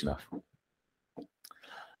temptation off.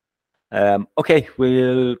 Okay,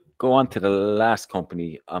 we'll go on to the last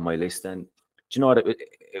company on my list. And do you know what?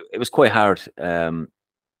 It was quite hard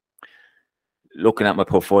looking at my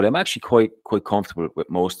portfolio. I'm actually quite comfortable with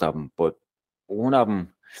most of them, but one of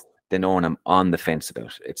them, Danone, I'm on the fence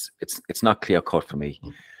about. It's not clear cut for me.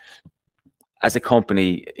 As a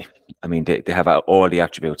company, I mean, they have all the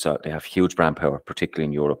attributes. They have huge brand power, particularly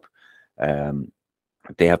in Europe.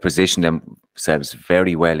 They have positioned themselves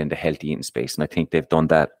very well in the healthy eating space, and I think they've done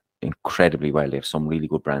that incredibly well. They have some really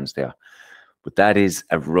good brands there. But that is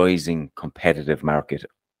a rising competitive market.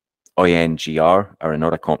 INGR are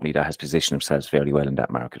another company that has positioned themselves very well in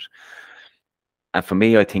that market. And for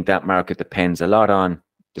me, I think that market depends a lot on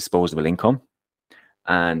disposable income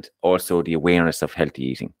and also the awareness of healthy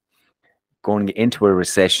eating. Going into a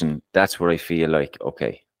recession, that's where I feel like,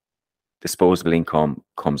 okay, disposable income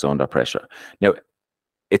comes under pressure. Now,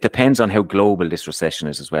 it depends on how global this recession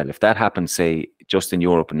is as well. If that happens, say, just in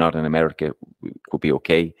Europe and not in America, we could be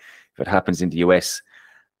okay. If it happens in the US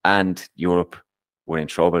and Europe, we're in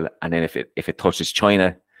trouble. And then if it touches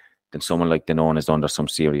China, then someone like Danone is under some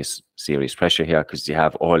serious pressure here, because you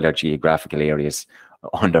have all their geographical areas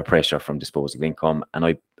under pressure from disposable income. And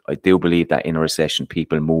I do believe that in a recession,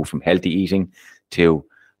 people move from healthy eating to,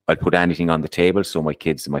 I'll put anything on the table so my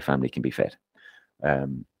kids and my family can be fed.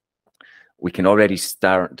 We can already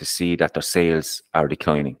start to see that their sales are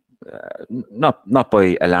declining. Not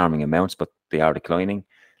by alarming amounts, but they are declining.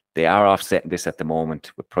 They are offsetting this at the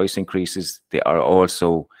moment with price increases. They are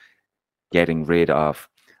also getting rid of,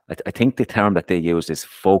 I think the term that they use is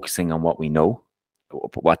focusing on what we know.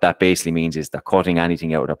 What that basically means is they're cutting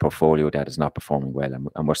anything out of their portfolio that is not performing well.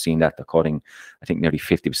 And we're seeing that they're cutting, I think, nearly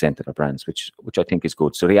 50% of their brands, which I think is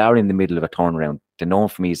good. So they are in the middle of a turnaround.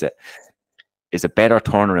 Danone for me is a better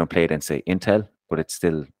turnaround play than, say, Intel, but I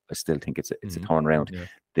still think it's a turnaround. Yeah.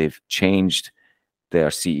 They've changed their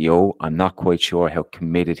CEO. I'm not quite sure how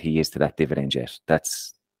committed he is to that dividend yet.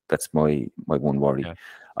 That's my one worry. Yeah.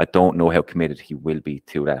 I don't know how committed he will be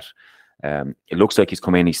to that. It looks like he's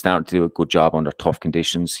come in. He's starting to do a good job under tough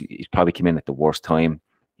conditions. He's probably come in at the worst time.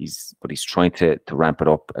 But he's trying to ramp it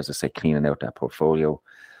up, as I say, cleaning out that portfolio.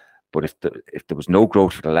 But if there was no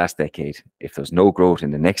growth for the last decade, if there's no growth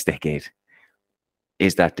in the next decade,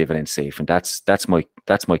 is that dividend safe? And that's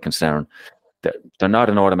my concern. They're not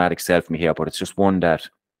an automatic sell for me here, but it's just one that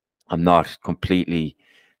I'm not completely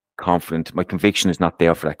confident. My conviction is not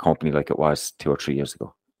there for that company like it was 2 or 3 years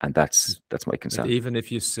ago. And that's my concern. But even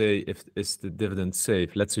if you say, if is the dividend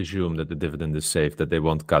safe, let's assume that the dividend is safe, that they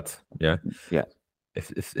won't cut. Yeah. Yeah.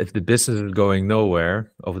 If the business is going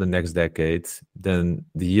nowhere over the next decade, then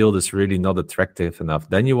the yield is really not attractive enough.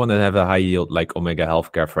 Then you want to have a high yield like Omega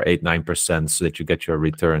Healthcare for 8-9% so that you get your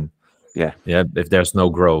return. Yeah. Yeah. If there's no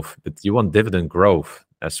growth, but you want dividend growth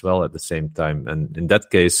as well at the same time. And in that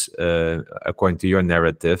case, according to your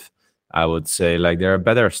narrative, I would say like there are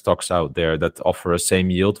better stocks out there that offer a same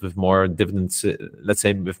yield with more dividends, let's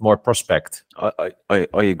say with more prospect. I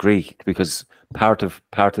agree, because part of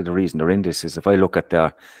the reason they're in this is if I look at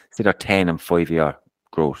their 10 and 5-year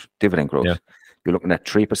growth, dividend growth, yeah. You're looking at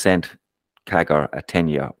 3% CAGR at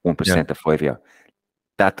 10-year, 1% at 5-year.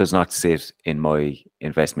 That does not sit in my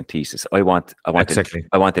investment thesis. I want exactly.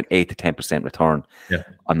 an 8 to 10% return. Yeah.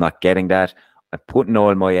 I'm not getting that. I'm putting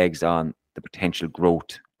all my eggs on the potential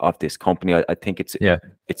growth of this company. I think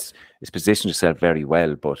it's positioned itself very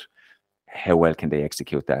well, but how well can they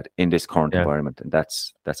execute that in this current environment? And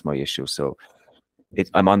that's my issue. So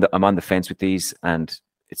I'm on the fence with these, and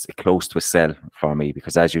it's close to a sell for me,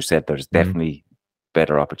 because as you said, there's definitely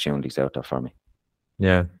better opportunities out there for me.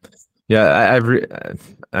 Yeah. Yeah,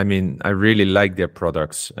 I mean, I really like their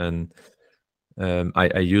products, and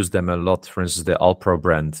I use them a lot. For instance, the Alpro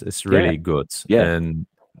brand is really good. Yeah. And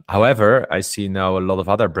however, I see now a lot of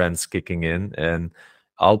other brands kicking in, and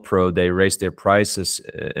Alpro, they raised their prices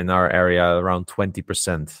in our area around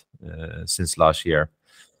 20% since last year.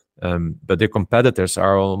 But their competitors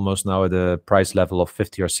are almost now at a price level of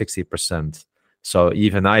 50 or 60%. So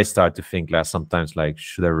even I start to think sometimes like,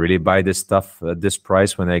 should I really buy this stuff at this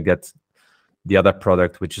price when I get the other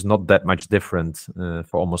product, which is not that much different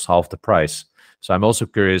for almost half the price? So I'm also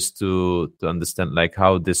curious to understand like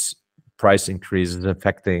how this price increase is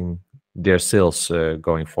affecting their sales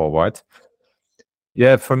going forward.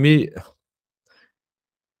 Yeah, for me,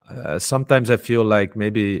 sometimes I feel like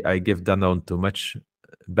maybe I give Danone too much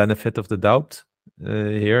benefit of the doubt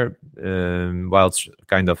here, while it's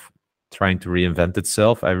kind of trying to reinvent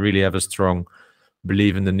itself. I really have a strong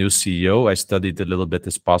believe in the new CEO. I studied a little bit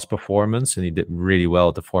his past performance, and he did really well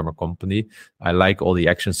at the former company. I like all the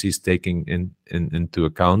actions he's taking into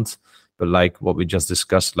account. But like what we just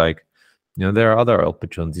discussed, like, there are other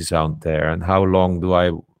opportunities out there, and how long do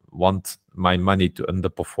I want my money to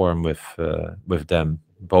underperform with them,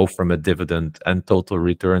 both from a dividend and total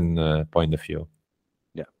return point of view?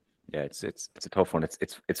 Yeah, it's a tough one.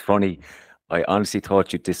 It's funny. I honestly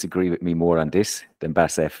thought you'd disagree with me more on this than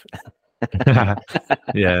Basef.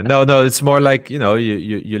 Yeah, no, it's more like, you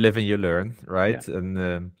live and you learn, right? Yeah.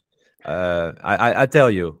 And I tell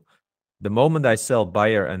you, the moment I sell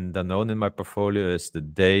Bayer and Danone in my portfolio is the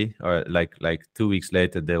day, or like 2 weeks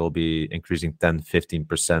later, they will be increasing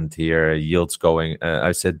 10-15% here, yields going.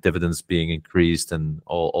 I said dividends being increased, and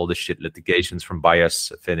all the shit litigations from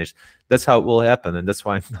Bayer's finished. That's how it will happen, and that's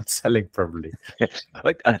why I'm not selling probably.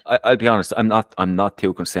 I'll be honest. I'm not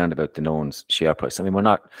too concerned about Danone's share price. I mean, we're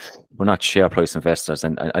not share price investors,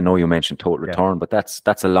 and I know you mentioned total return, but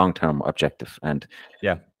that's a long-term objective. And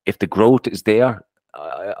yeah, if the growth is there,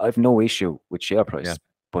 I've no issue with share price. Yeah.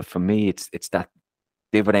 But for me, it's that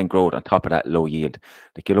dividend growth on top of that low yield.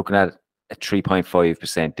 Like, you're looking at a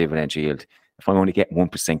 3.5% dividend yield. If I'm only getting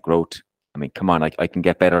 1% growth, I mean, come on, I can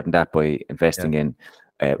get better than that by investing in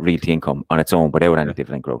realty income on its own without any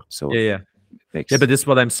dividend growth. So yeah. But this is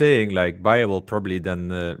what I'm saying. Like, Bayer will probably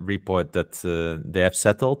then report that they have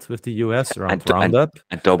settled with the US around Roundup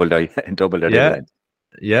and double their dividend.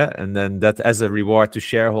 Yeah, and then that as a reward to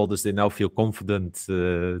shareholders, they now feel confident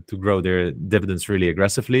to grow their dividends really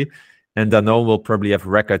aggressively. And Danone will probably have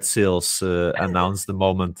record sales announced the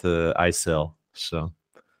moment I sell. So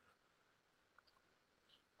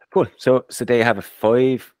cool. So they have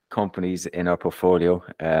 5 companies in our portfolio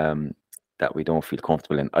that we don't feel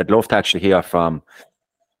comfortable in. I'd love to actually hear from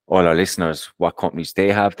all our listeners what companies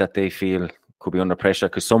they have that they feel could be under pressure,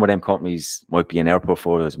 because some of them companies might be in our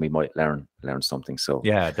portfolios and we might learn something. So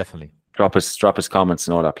yeah, definitely drop us comments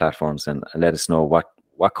on all our platforms and let us know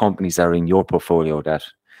what companies are in your portfolio that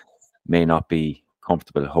may not be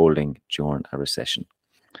comfortable holding during a recession.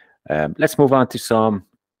 Let's move on to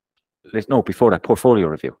before that, portfolio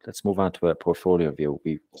review. Let's move on to a portfolio review.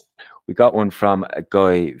 We got one from a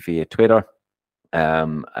guy via Twitter.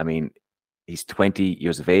 I mean, he's 20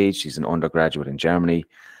 years of age. He's an undergraduate in Germany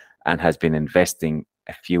and has been investing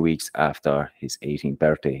a few weeks after his 18th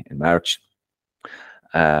birthday in March.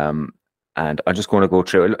 And I'm just going to go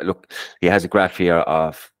through. Look, he has a graph here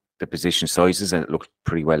of the position sizes, and it looks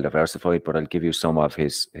pretty well diversified, but I'll give you some of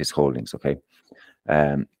his holdings, okay?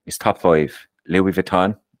 His top 5, Louis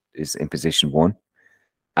Vuitton is in position 1.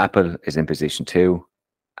 Apple is in position 2.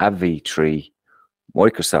 AbbVie 3.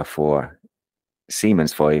 Microsoft 4.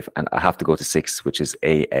 Siemens 5. And I have to go to 6, which is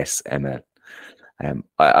ASML.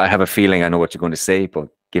 I have a feeling I know what you're going to say, but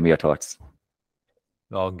give me your thoughts.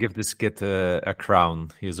 I'll give this kid a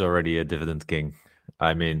crown. He's already a dividend king.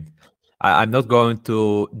 I mean, I'm not going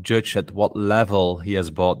to judge at what level he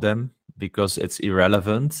has bought them, because it's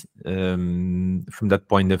irrelevant from that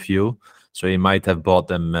point of view. So he might have bought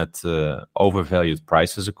them at overvalued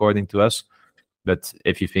prices, according to us. But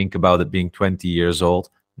if you think about it being 20 years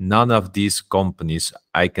old, none of these companies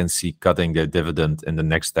I can see cutting their dividend in the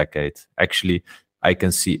next decade. Actually, I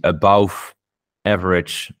can see above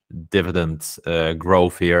average dividend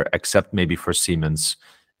growth here, except maybe for Siemens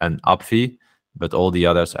and AbbVie. But all the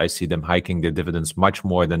others, I see them hiking their dividends much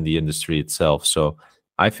more than the industry itself. So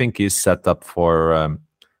I think he's set up for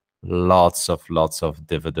lots of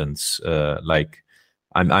dividends. Like,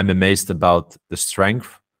 I'm amazed about the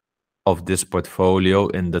strength of this portfolio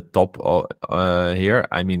in the top here.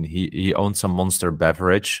 I mean, he owns some Monster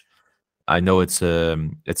beverage. I know it's a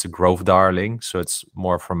growth darling, so it's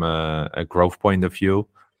more from a growth point of view.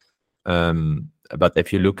 But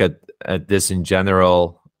if you look at this in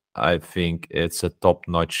general, I think it's a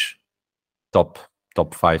top-notch, top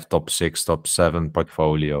 5, top 6, top 7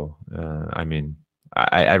 portfolio. I mean,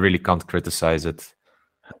 I really can't criticize it.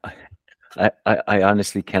 I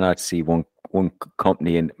honestly cannot see one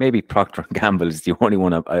company, and maybe Procter & Gamble is the only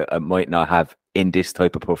one I might not have in this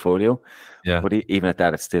type of portfolio. Yeah. But even at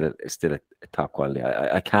that, it's still a top quality.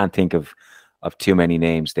 I can't think of too many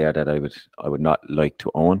names there that I would not like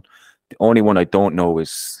to own. The only one I don't know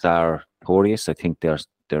is Sartorius. I think they're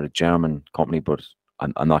a German company, but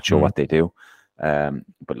I'm not sure what they do.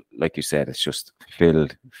 But like you said, it's just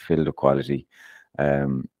filled with quality.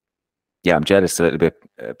 Yeah, I'm jealous a little bit,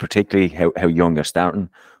 particularly how young they're starting.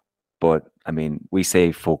 But I mean, we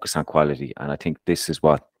say focus on quality, and I think this is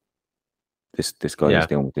what this guy is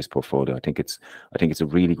doing with this portfolio. I think it's a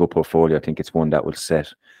really good portfolio. I think it's one that will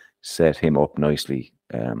set him up nicely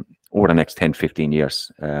over the next 10, 15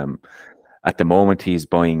 years. At the moment, he's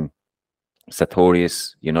buying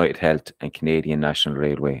Sartorius, United Health, and Canadian National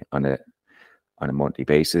Railway on a monthly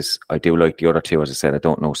basis. I do like the other two, as I said. I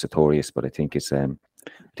don't know Sartorius, but I think it's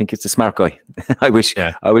a smart guy. I wish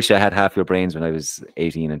I had half your brains when I was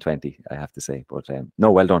 18 and 20. I have to say, but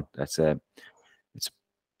no, well done. That's it's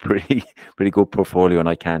pretty good portfolio, and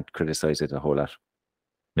I can't criticize it a whole lot.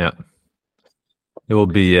 Yeah, he will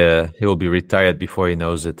be retired before he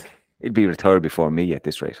knows it. He'll be retired before me at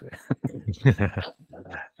this rate.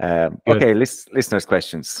 Okay, listeners'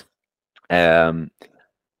 questions.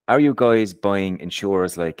 Are you guys buying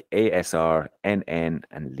insurers like ASR, NN,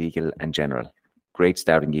 and Legal and General? Great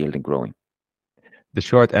starting yield and growing. The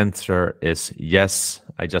short answer is yes.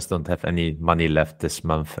 I just don't have any money left this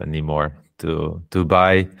month anymore to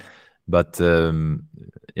buy. But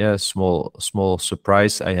small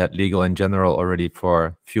surprise. I had Legal and General already for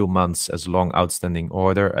a few months as long outstanding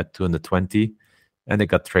order at 220, and it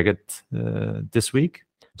got triggered this week.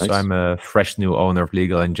 Nice. So I'm a fresh new owner of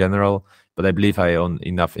Legal and General, but I believe I own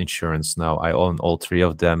enough insurance now. I own all three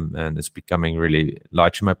of them, and it's becoming really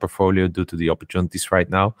large in my portfolio due to the opportunities right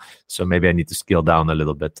now. So maybe I need to scale down a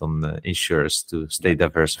little bit on insurers to stay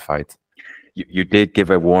diversified. You did give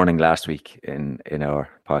a warning last week in our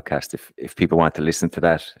podcast. If people want to listen to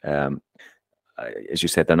that, as you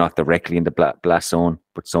said, they're not directly in the blast zone,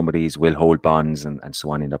 but some of these will hold bonds and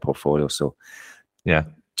so on in their portfolio. So yeah,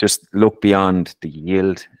 just look beyond the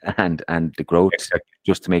yield and the growth,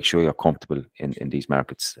 just to make sure you're comfortable in these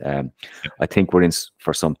markets. I think we're in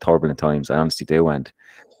for some turbulent times. I honestly do, and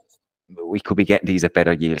we could be getting these at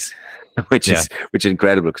better yields, which is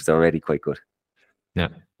incredible because they're already quite good. Yeah.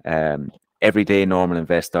 Everyday normal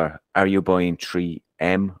investor, are you buying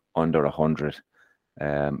 3M under 100?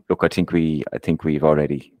 Look, I think we've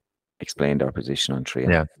already explained our position on 3M.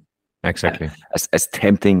 Yeah, exactly. As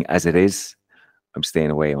tempting as it is, I'm staying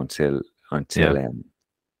away until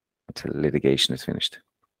litigation is finished.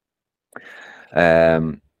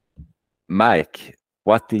 Mike,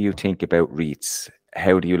 what do you think about REITs?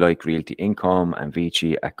 How do you like Realty Income and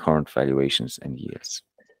Vici at current valuations and yields?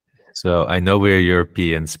 So I know we're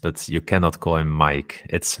Europeans, but you cannot call him Mike.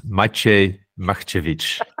 It's Maciej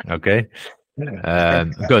Marchewicz. Okay.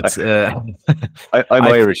 Good. I'm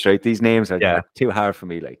Irish, right? These names are too hard for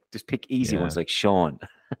me. Like, just pick easy ones like Sean.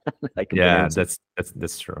 That's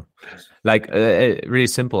true. Like really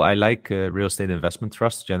simple. I like real estate investment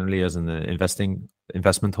trusts generally as an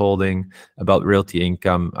investment holding. About Realty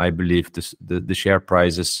Income, I believe the share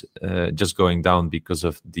price is just going down because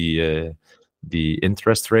of the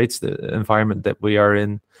interest rates, the environment that we are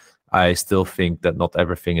in. I still think that not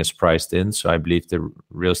everything is priced in. So I believe the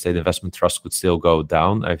real estate investment trust could still go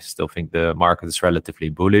down. I still think the market is relatively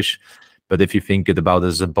bullish. But if you think it about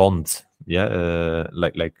as a bond,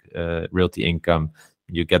 like Realty Income,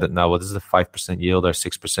 you get it now. What is the 5% yield or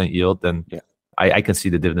 6% yield? Then I can see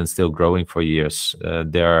the dividend still growing for years.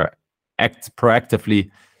 They're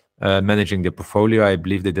proactively managing the portfolio. I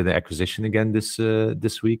believe they did an acquisition again this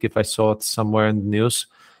week, if I saw it somewhere in the news.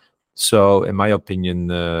 So in my opinion,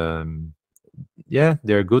 they're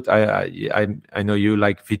good. I know you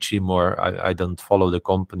like Vici more. I don't follow the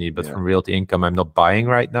company, but from Realty Income, I'm not buying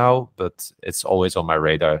right now, but it's always on my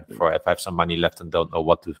radar. For if I have some money left and don't know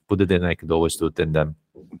what to put it in, I could always do it in them.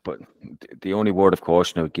 But the only word of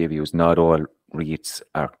caution I would give you is not all REITs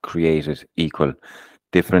are created equal.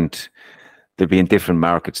 They'll be in different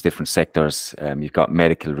markets, different sectors. You've got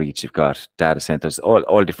medical REITs, you've got data centers,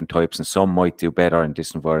 all different types, and some might do better in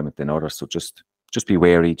this environment than others. So just be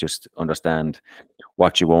wary, just understand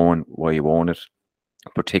what you own, why you own it.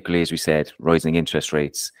 Particularly, as we said, rising interest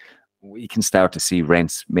rates, we can start to see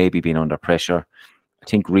rents maybe being under pressure. I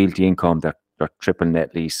think Realty Income, they're triple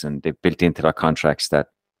net lease, and they've built into their contracts that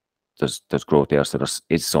there's growth there, so there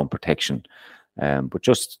is some protection. But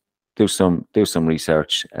just do some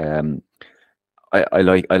research. I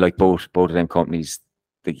like both of them companies.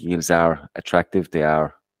 The yields are attractive. They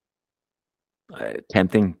are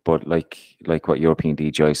tempting, but like what European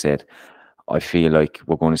DJI said, I feel like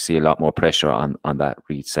we're going to see a lot more pressure on that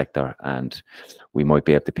REIT sector, and we might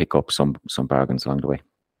be able to pick up some bargains along the way.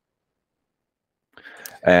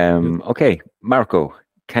 Okay, Marco,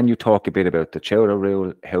 can you talk a bit about the Chowder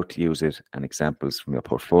rule, how to use it, and examples from your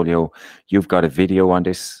portfolio? You've got a video on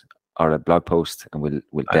this or a blog post, and we'll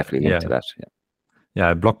definitely link to that.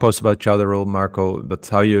 Yeah, a blog post about Chowder rule, Marco. But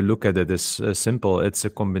how you look at it is simple. It's a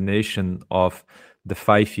combination of the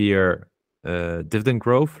 5-year dividend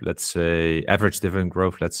growth, let's say average dividend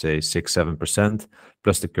growth, let's say 6-7%,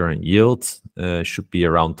 plus the current yield should be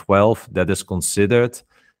around 12. That is considered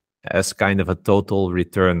as kind of a total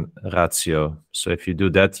return ratio. So if you do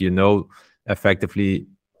that, effectively,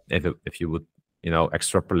 if you would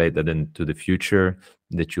extrapolate that into the future,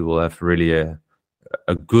 that you will have really a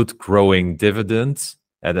good growing dividend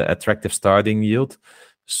at an attractive starting yield.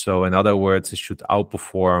 So in other words, it should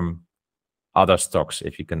outperform other stocks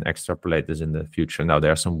if you can extrapolate this in the future. Now,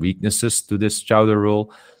 there are some weaknesses to this Chowder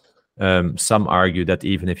rule. Some argue that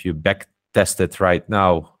even if you back test it right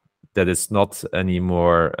now, that it's not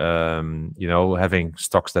anymore, having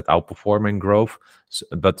stocks that outperform in growth.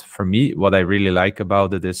 But for me, what I really like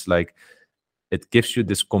about it is like it gives you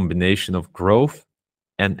this combination of growth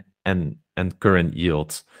and current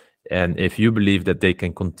yields. And if you believe that they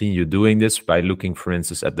can continue doing this by looking, for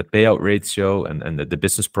instance, at the payout ratio and the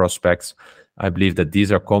business prospects, I believe that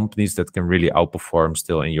these are companies that can really outperform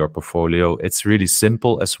still in your portfolio. It's really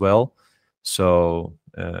simple as well. So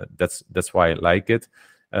that's why I like it.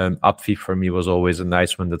 Upfi for me was always a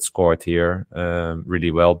nice one that scored here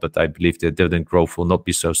really well, but I believe the dividend growth will not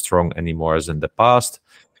be so strong anymore as in the past.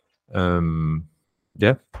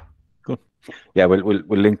 Yeah. Cool. Yeah, we'll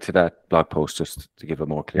link to that blog post just to give a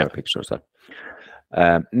more clear picture of that.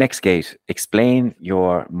 Next gate, explain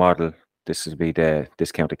your model. This will be the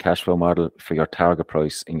discounted cash flow model for your target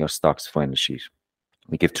price in your stocks final sheet.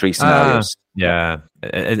 We give 3 scenarios.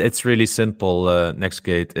 It's really simple. Next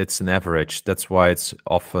gate, it's an average. That's why it's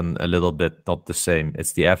often a little bit not the same.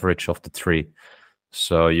 It's the average of the 3.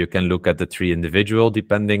 So you can look at the 3 individual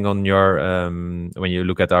depending on your when you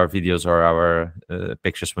look at our videos or our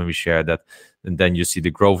pictures when we share that, and then you see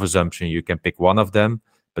the growth assumption. You can pick one of them,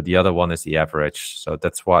 but the other one is the average. So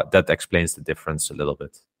that explains the difference a little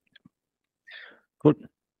bit. Good.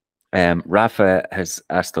 Rafa has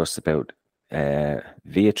asked us about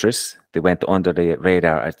Beatrice. They went under the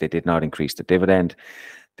radar as they did not increase the dividend.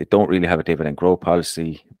 They don't really have a dividend growth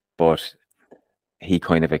policy, but he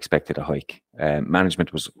kind of expected a hike.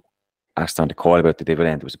 Management was asked on the call about the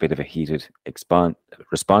dividend. There was a bit of a heated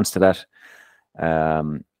response to that.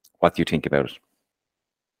 What do you think about it?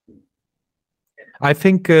 I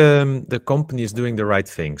think the company is doing the right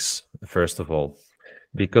things, first of all,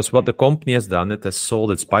 because what the company has done, it has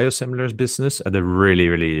sold its biosimilars business at a really,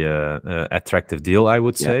 really attractive deal, I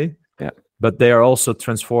would say. Yeah. But they are also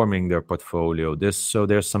transforming their portfolio. So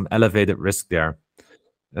there's some elevated risk there.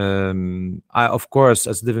 I, of course,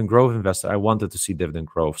 as a dividend growth investor, I wanted to see dividend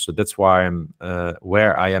growth. So that's why I'm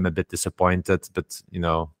where I am a bit disappointed. But,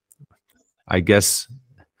 I guess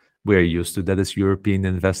we're used to that as European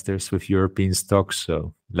investors with European stocks.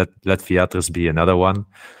 So let Beatrice be another one.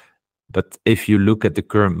 But if you look at the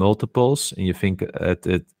current multiples and you think at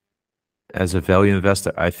it as a value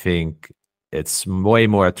investor, I think it's way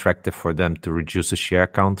more attractive for them to reduce the share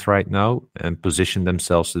count right now and position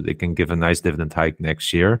themselves so they can give a nice dividend hike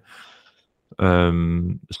next year.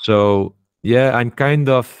 So yeah, I'm kind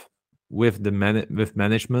of with with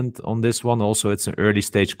management on this one. Also, it's an early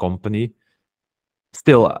stage company.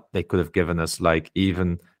 Still, they could have given us like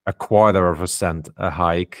even 0.25% a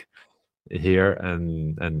hike here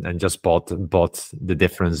and just bought the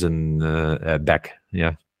difference in back.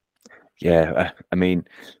 Yeah. I mean,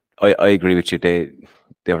 I agree with you. They're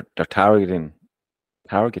targeting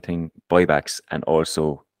buybacks and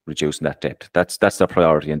also reducing that debt. That's their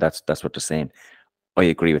priority, and that's what they're saying. I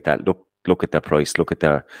agree with that. Look at their price. Look at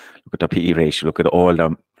their PE ratio. Look at all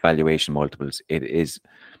their valuation multiples. It is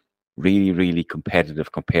really, really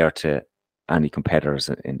competitive compared to any competitors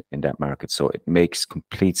in that market. So it makes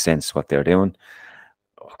complete sense what they're doing.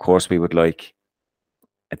 Of course, we would like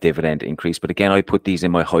a dividend increase, but again, I put these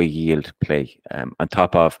in my high yield play. On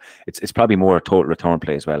top of it's probably more a total return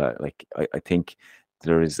play as well. I think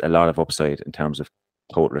there is a lot of upside in terms of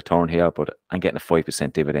total return here, but I'm getting a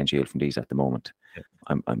 5% dividend yield from these at the moment. Yeah.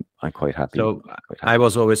 I'm quite happy. So I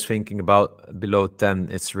was always thinking about below 10.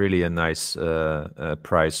 It's really a nice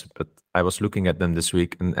price, but I was looking at them this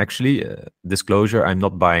week, and actually, disclosure, I'm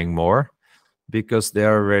not buying more because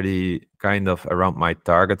they're already kind of around my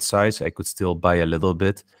target size. I could still buy a little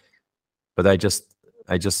bit, but I just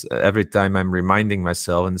every time I'm reminding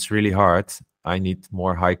myself, and it's really hard, I need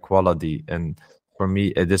more high quality. And for me,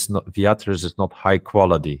 it is not, Beatrice is not high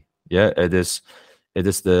quality. Yeah, it is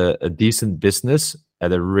a decent business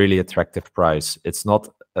at a really attractive price. It's not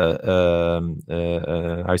I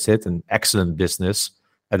say it, an excellent business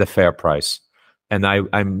at a fair price. And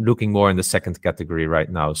I'm looking more in the second category right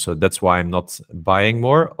now. So that's why I'm not buying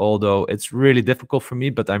more, although it's really difficult for me,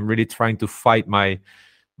 but I'm really trying to fight my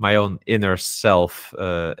own inner self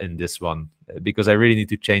in this one, because I really need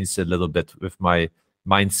to change a little bit with my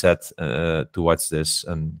mindset towards this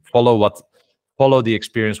and follow the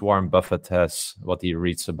experience Warren Buffett has, what he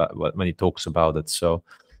reads about when he talks about it. So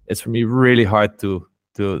it's for me really hard to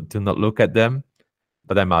not look at them,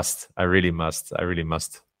 but I must. I really must.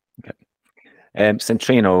 Okay.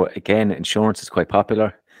 Centrino, again, insurance is quite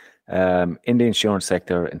popular. In the insurance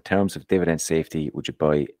sector, in terms of dividend safety, would you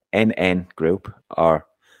buy NN Group, or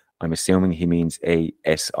I'm assuming he means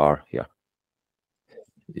ASR here?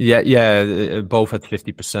 Yeah, both at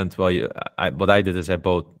 50%. Well, what I did is I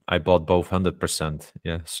bought both 100%.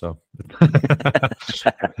 Yeah, so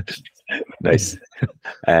nice.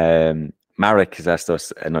 Marek has asked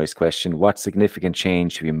us a nice question. What significant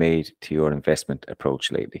change have you made to your investment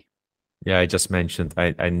approach lately? Yeah, I just mentioned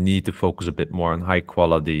I need to focus a bit more on high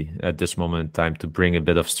quality at this moment in time to bring a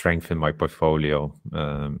bit of strength in my portfolio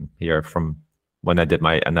here from when I did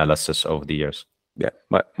my analysis over the years. Yeah,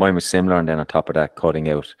 mine was similar, and then on top of that, cutting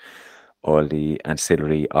out all the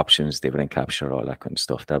ancillary options, dividend capture, all that kind of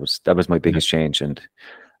stuff. That was my biggest change, and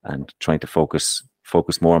trying to focus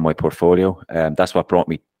more on my portfolio. That's what brought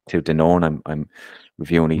me to Danone. I'm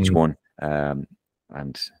reviewing each one, and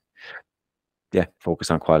yeah,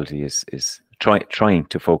 focus on quality is trying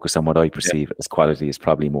to focus on what I perceive as quality is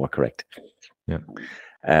probably more correct.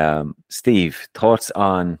 Yeah. Steve, thoughts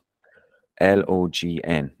on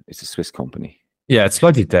LOGN? It's a Swiss company. Yeah, it's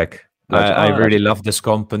Logitech. I really love this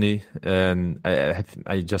company, and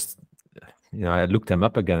I just, I looked them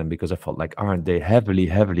up again because I felt like, aren't they heavily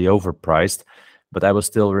overpriced? But I was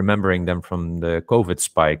still remembering them from the COVID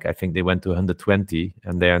spike. I think they went to 120,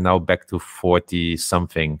 and they are now back to 40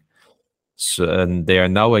 something. So, and they are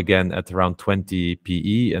now again at around 20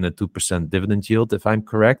 PE and a 2% dividend yield, if I'm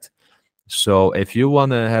correct. So if you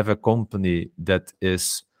want to have a company that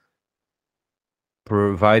is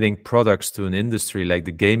providing products to an industry like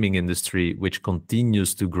the gaming industry, which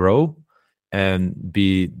continues to grow and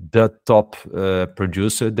be the top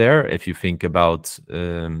producer there, if you think about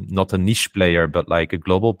not a niche player, but like a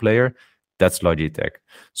global player, that's Logitech.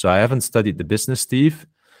 So I haven't studied the business, Steve,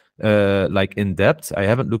 like in depth. I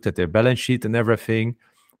haven't looked at their balance sheet and everything,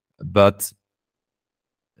 but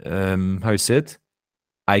how is it?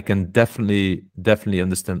 I can definitely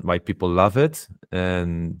understand why people love it,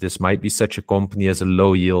 and this might be such a company as a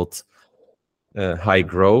low yield, high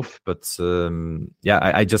growth. But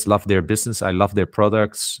I just love their business. I love their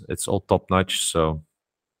products. It's all top notch. So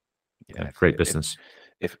yeah, great business.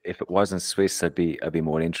 If it wasn't Swiss, I'd be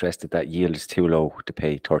more interested. That yield is too low to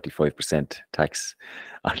pay 35% tax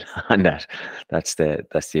on that. That's the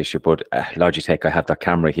issue. But Logitech, I have that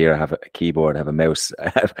camera here. I have a keyboard. I have a mouse.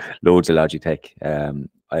 I have loads of Logitech.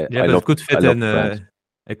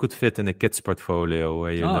 It could fit in a kids portfolio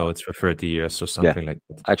where it's for 30 years or something like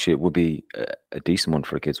that. Actually, it would be a decent one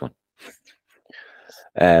for a kids one.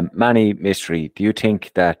 Manny Mystery, do you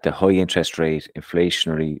think that the high interest rate,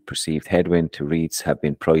 inflationary perceived headwind to REITs have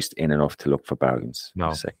been priced in enough to look for bargains?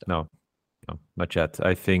 No, not yet.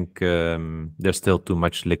 I think there's still too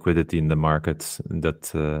much liquidity in the market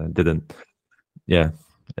that didn't. Yeah,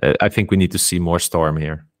 I think we need to see more storm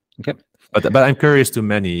here. Okay. But I'm curious to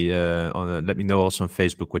Manny. Let me know also on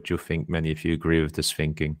Facebook what you think, Manny, if you agree with this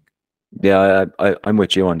thinking. Yeah, I'm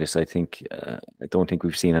with you on this. I think I don't think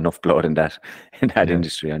we've seen enough blood in that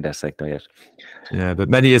industry, on that sector yet. Yeah, but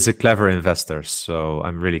Manny is a clever investor, so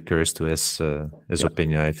I'm really curious to his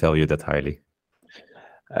opinion. I value that highly.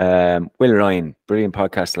 Will Ryan, brilliant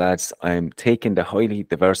podcast, lads. I'm taking the highly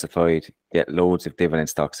diversified, get loads of dividend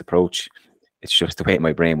stocks approach. It's just the way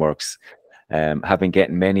my brain works. Have been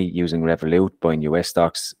getting many using Revolut, buying US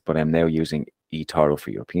stocks, but I'm now using eToro for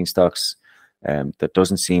European stocks. There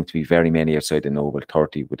doesn't seem to be very many outside the Noble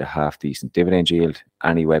 30 with a half decent dividend yield.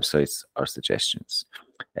 Any websites or suggestions?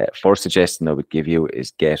 First suggestion I would give you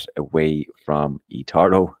is get away from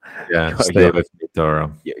eToro. Yeah, stay with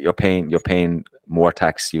eToro. You're paying more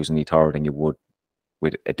tax using eToro than you would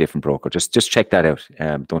with a different broker. Just check that out.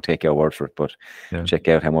 Don't take our word for it, but check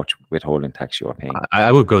out how much withholding tax you are paying.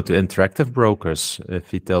 I would go to Interactive Brokers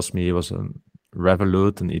if he tells me he was on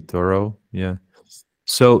Revolut and eToro. Yeah.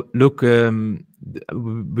 So look,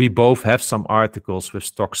 we both have some articles with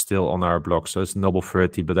stocks still on our blog. So it's Noble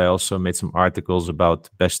 30, but I also made some articles about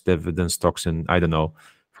best dividend stocks in, I don't know,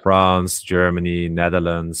 France, Germany,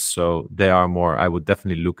 Netherlands. So they are more, I would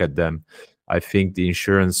definitely look at them. I think the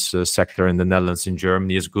insurance sector in the Netherlands and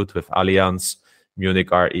Germany is good with Allianz,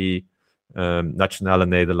 Munich Re, Nationale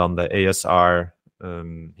Nederlanden, ASR,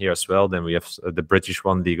 here as well. Then we have the British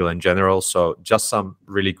one, Legal and General. So just some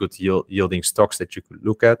really good yielding stocks that you could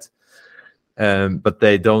look at. But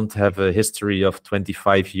they don't have a history of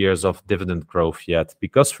 25 years of dividend growth yet.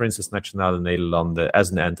 Because, for instance, Nationale Nederlanden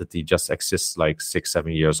as an entity just exists like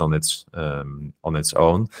 6-7 years on its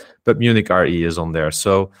own. But Munich Re is on there.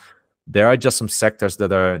 So there are just some sectors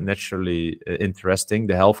that are naturally interesting.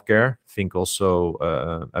 The healthcare, think also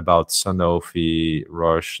about Sanofi,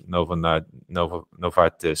 Roche,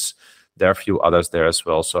 Novartis. There are a few others there as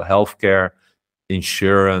well. So healthcare,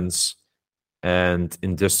 insurance, and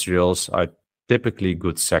industrials are typically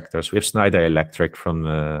good sectors. We have Schneider Electric from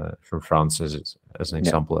France as an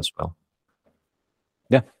example as well.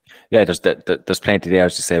 Yeah. There's plenty there.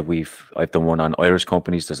 As you said, I've done one on Irish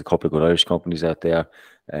companies. There's a couple of good Irish companies out there.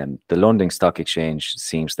 The London Stock Exchange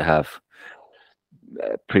seems to have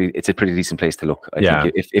it's a pretty decent place to look. I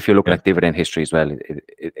think if you're looking at dividend history as well,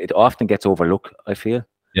 it often gets overlooked, I feel.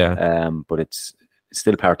 But it's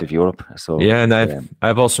still part of Europe. So and I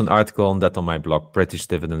have also an article on that on my blog, British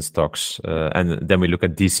dividend stocks, and then we look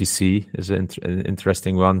at DCC is an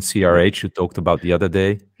interesting one. CRH you talked about the other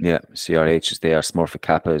day. Yeah, CRH is there. Smurfit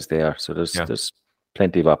Kappa is there. So there's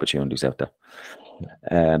plenty of opportunities out there.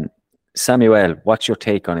 Samuel, what's your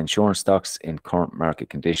take on insurance stocks in current market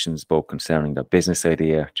conditions, both concerning their business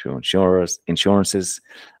idea through insurances,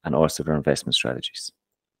 and also their investment strategies?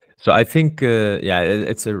 So I think,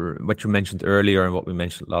 it's what you mentioned earlier and what we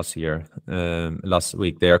mentioned last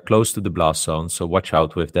week. They are close to the blast zone, so watch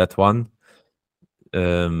out with that one.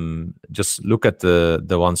 Just look at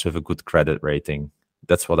the ones with a good credit rating.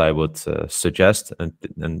 That's what I would suggest,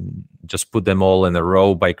 and just put them all in a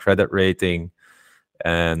row by credit rating.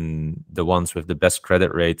 And the ones with the best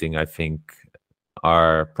credit rating, I think,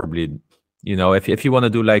 are probably, if you want to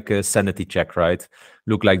do like a sanity check, right?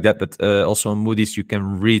 Look like that. But also on Moody's, you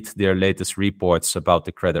can read their latest reports about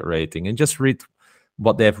the credit rating and just read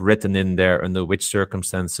what they have written in there, under which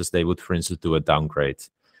circumstances they would, for instance, do a downgrade.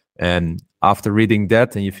 And after reading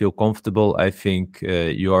that and you feel comfortable, I think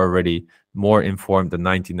you are already more informed than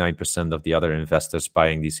 99% of the other investors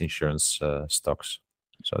buying these insurance stocks.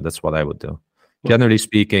 So that's what I would do. Generally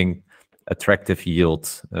speaking, attractive yield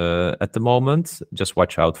at the moment. Just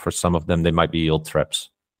watch out for some of them. They might be yield traps.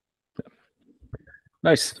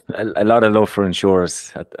 Nice. A lot of love for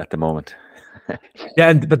insurers at the moment.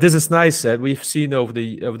 But this is nice. We've seen over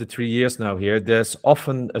the 3 years now here, there's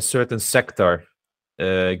often a certain sector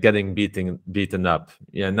getting beaten up.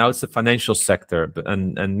 Now it's the financial sector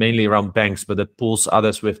and mainly around banks, but it pulls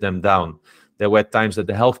others with them down. There were times that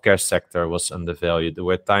the healthcare sector was undervalued. There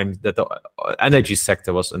were times that the energy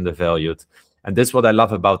sector was undervalued. And that's what I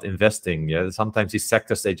love about investing. Sometimes these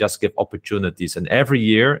sectors, they just give opportunities. And every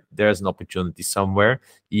year there's an opportunity somewhere,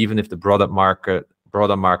 even if the broader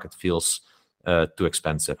market feels too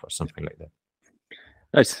expensive or something like that.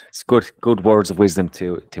 Nice. It's good words of wisdom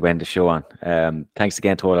to end the show on. Thanks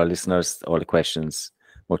again to all our listeners, all the questions.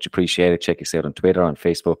 Much appreciated. Check us out on Twitter, on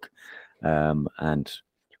Facebook. And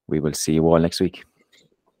we will see you all next week.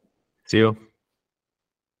 See you.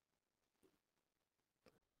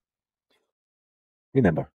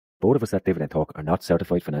 Remember, both of us at Dividend Talk are not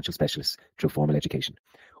certified financial specialists through formal education.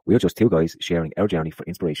 We are just two guys sharing our journey for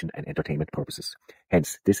inspiration and entertainment purposes.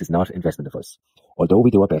 Hence, this is not investment advice. Although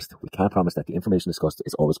we do our best, we can't promise that the information discussed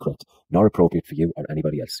is always correct, nor appropriate for you or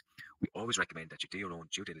anybody else. We always recommend that you do your own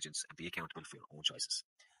due diligence and be accountable for your own choices.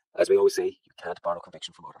 As we always say, you can't borrow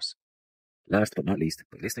conviction from others. Last but not least,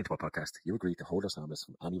 by listening to our podcast, you agree to hold us harmless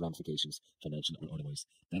from any ramifications, financial or otherwise,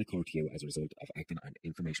 that occur to you as a result of acting on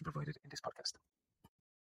information provided in this podcast.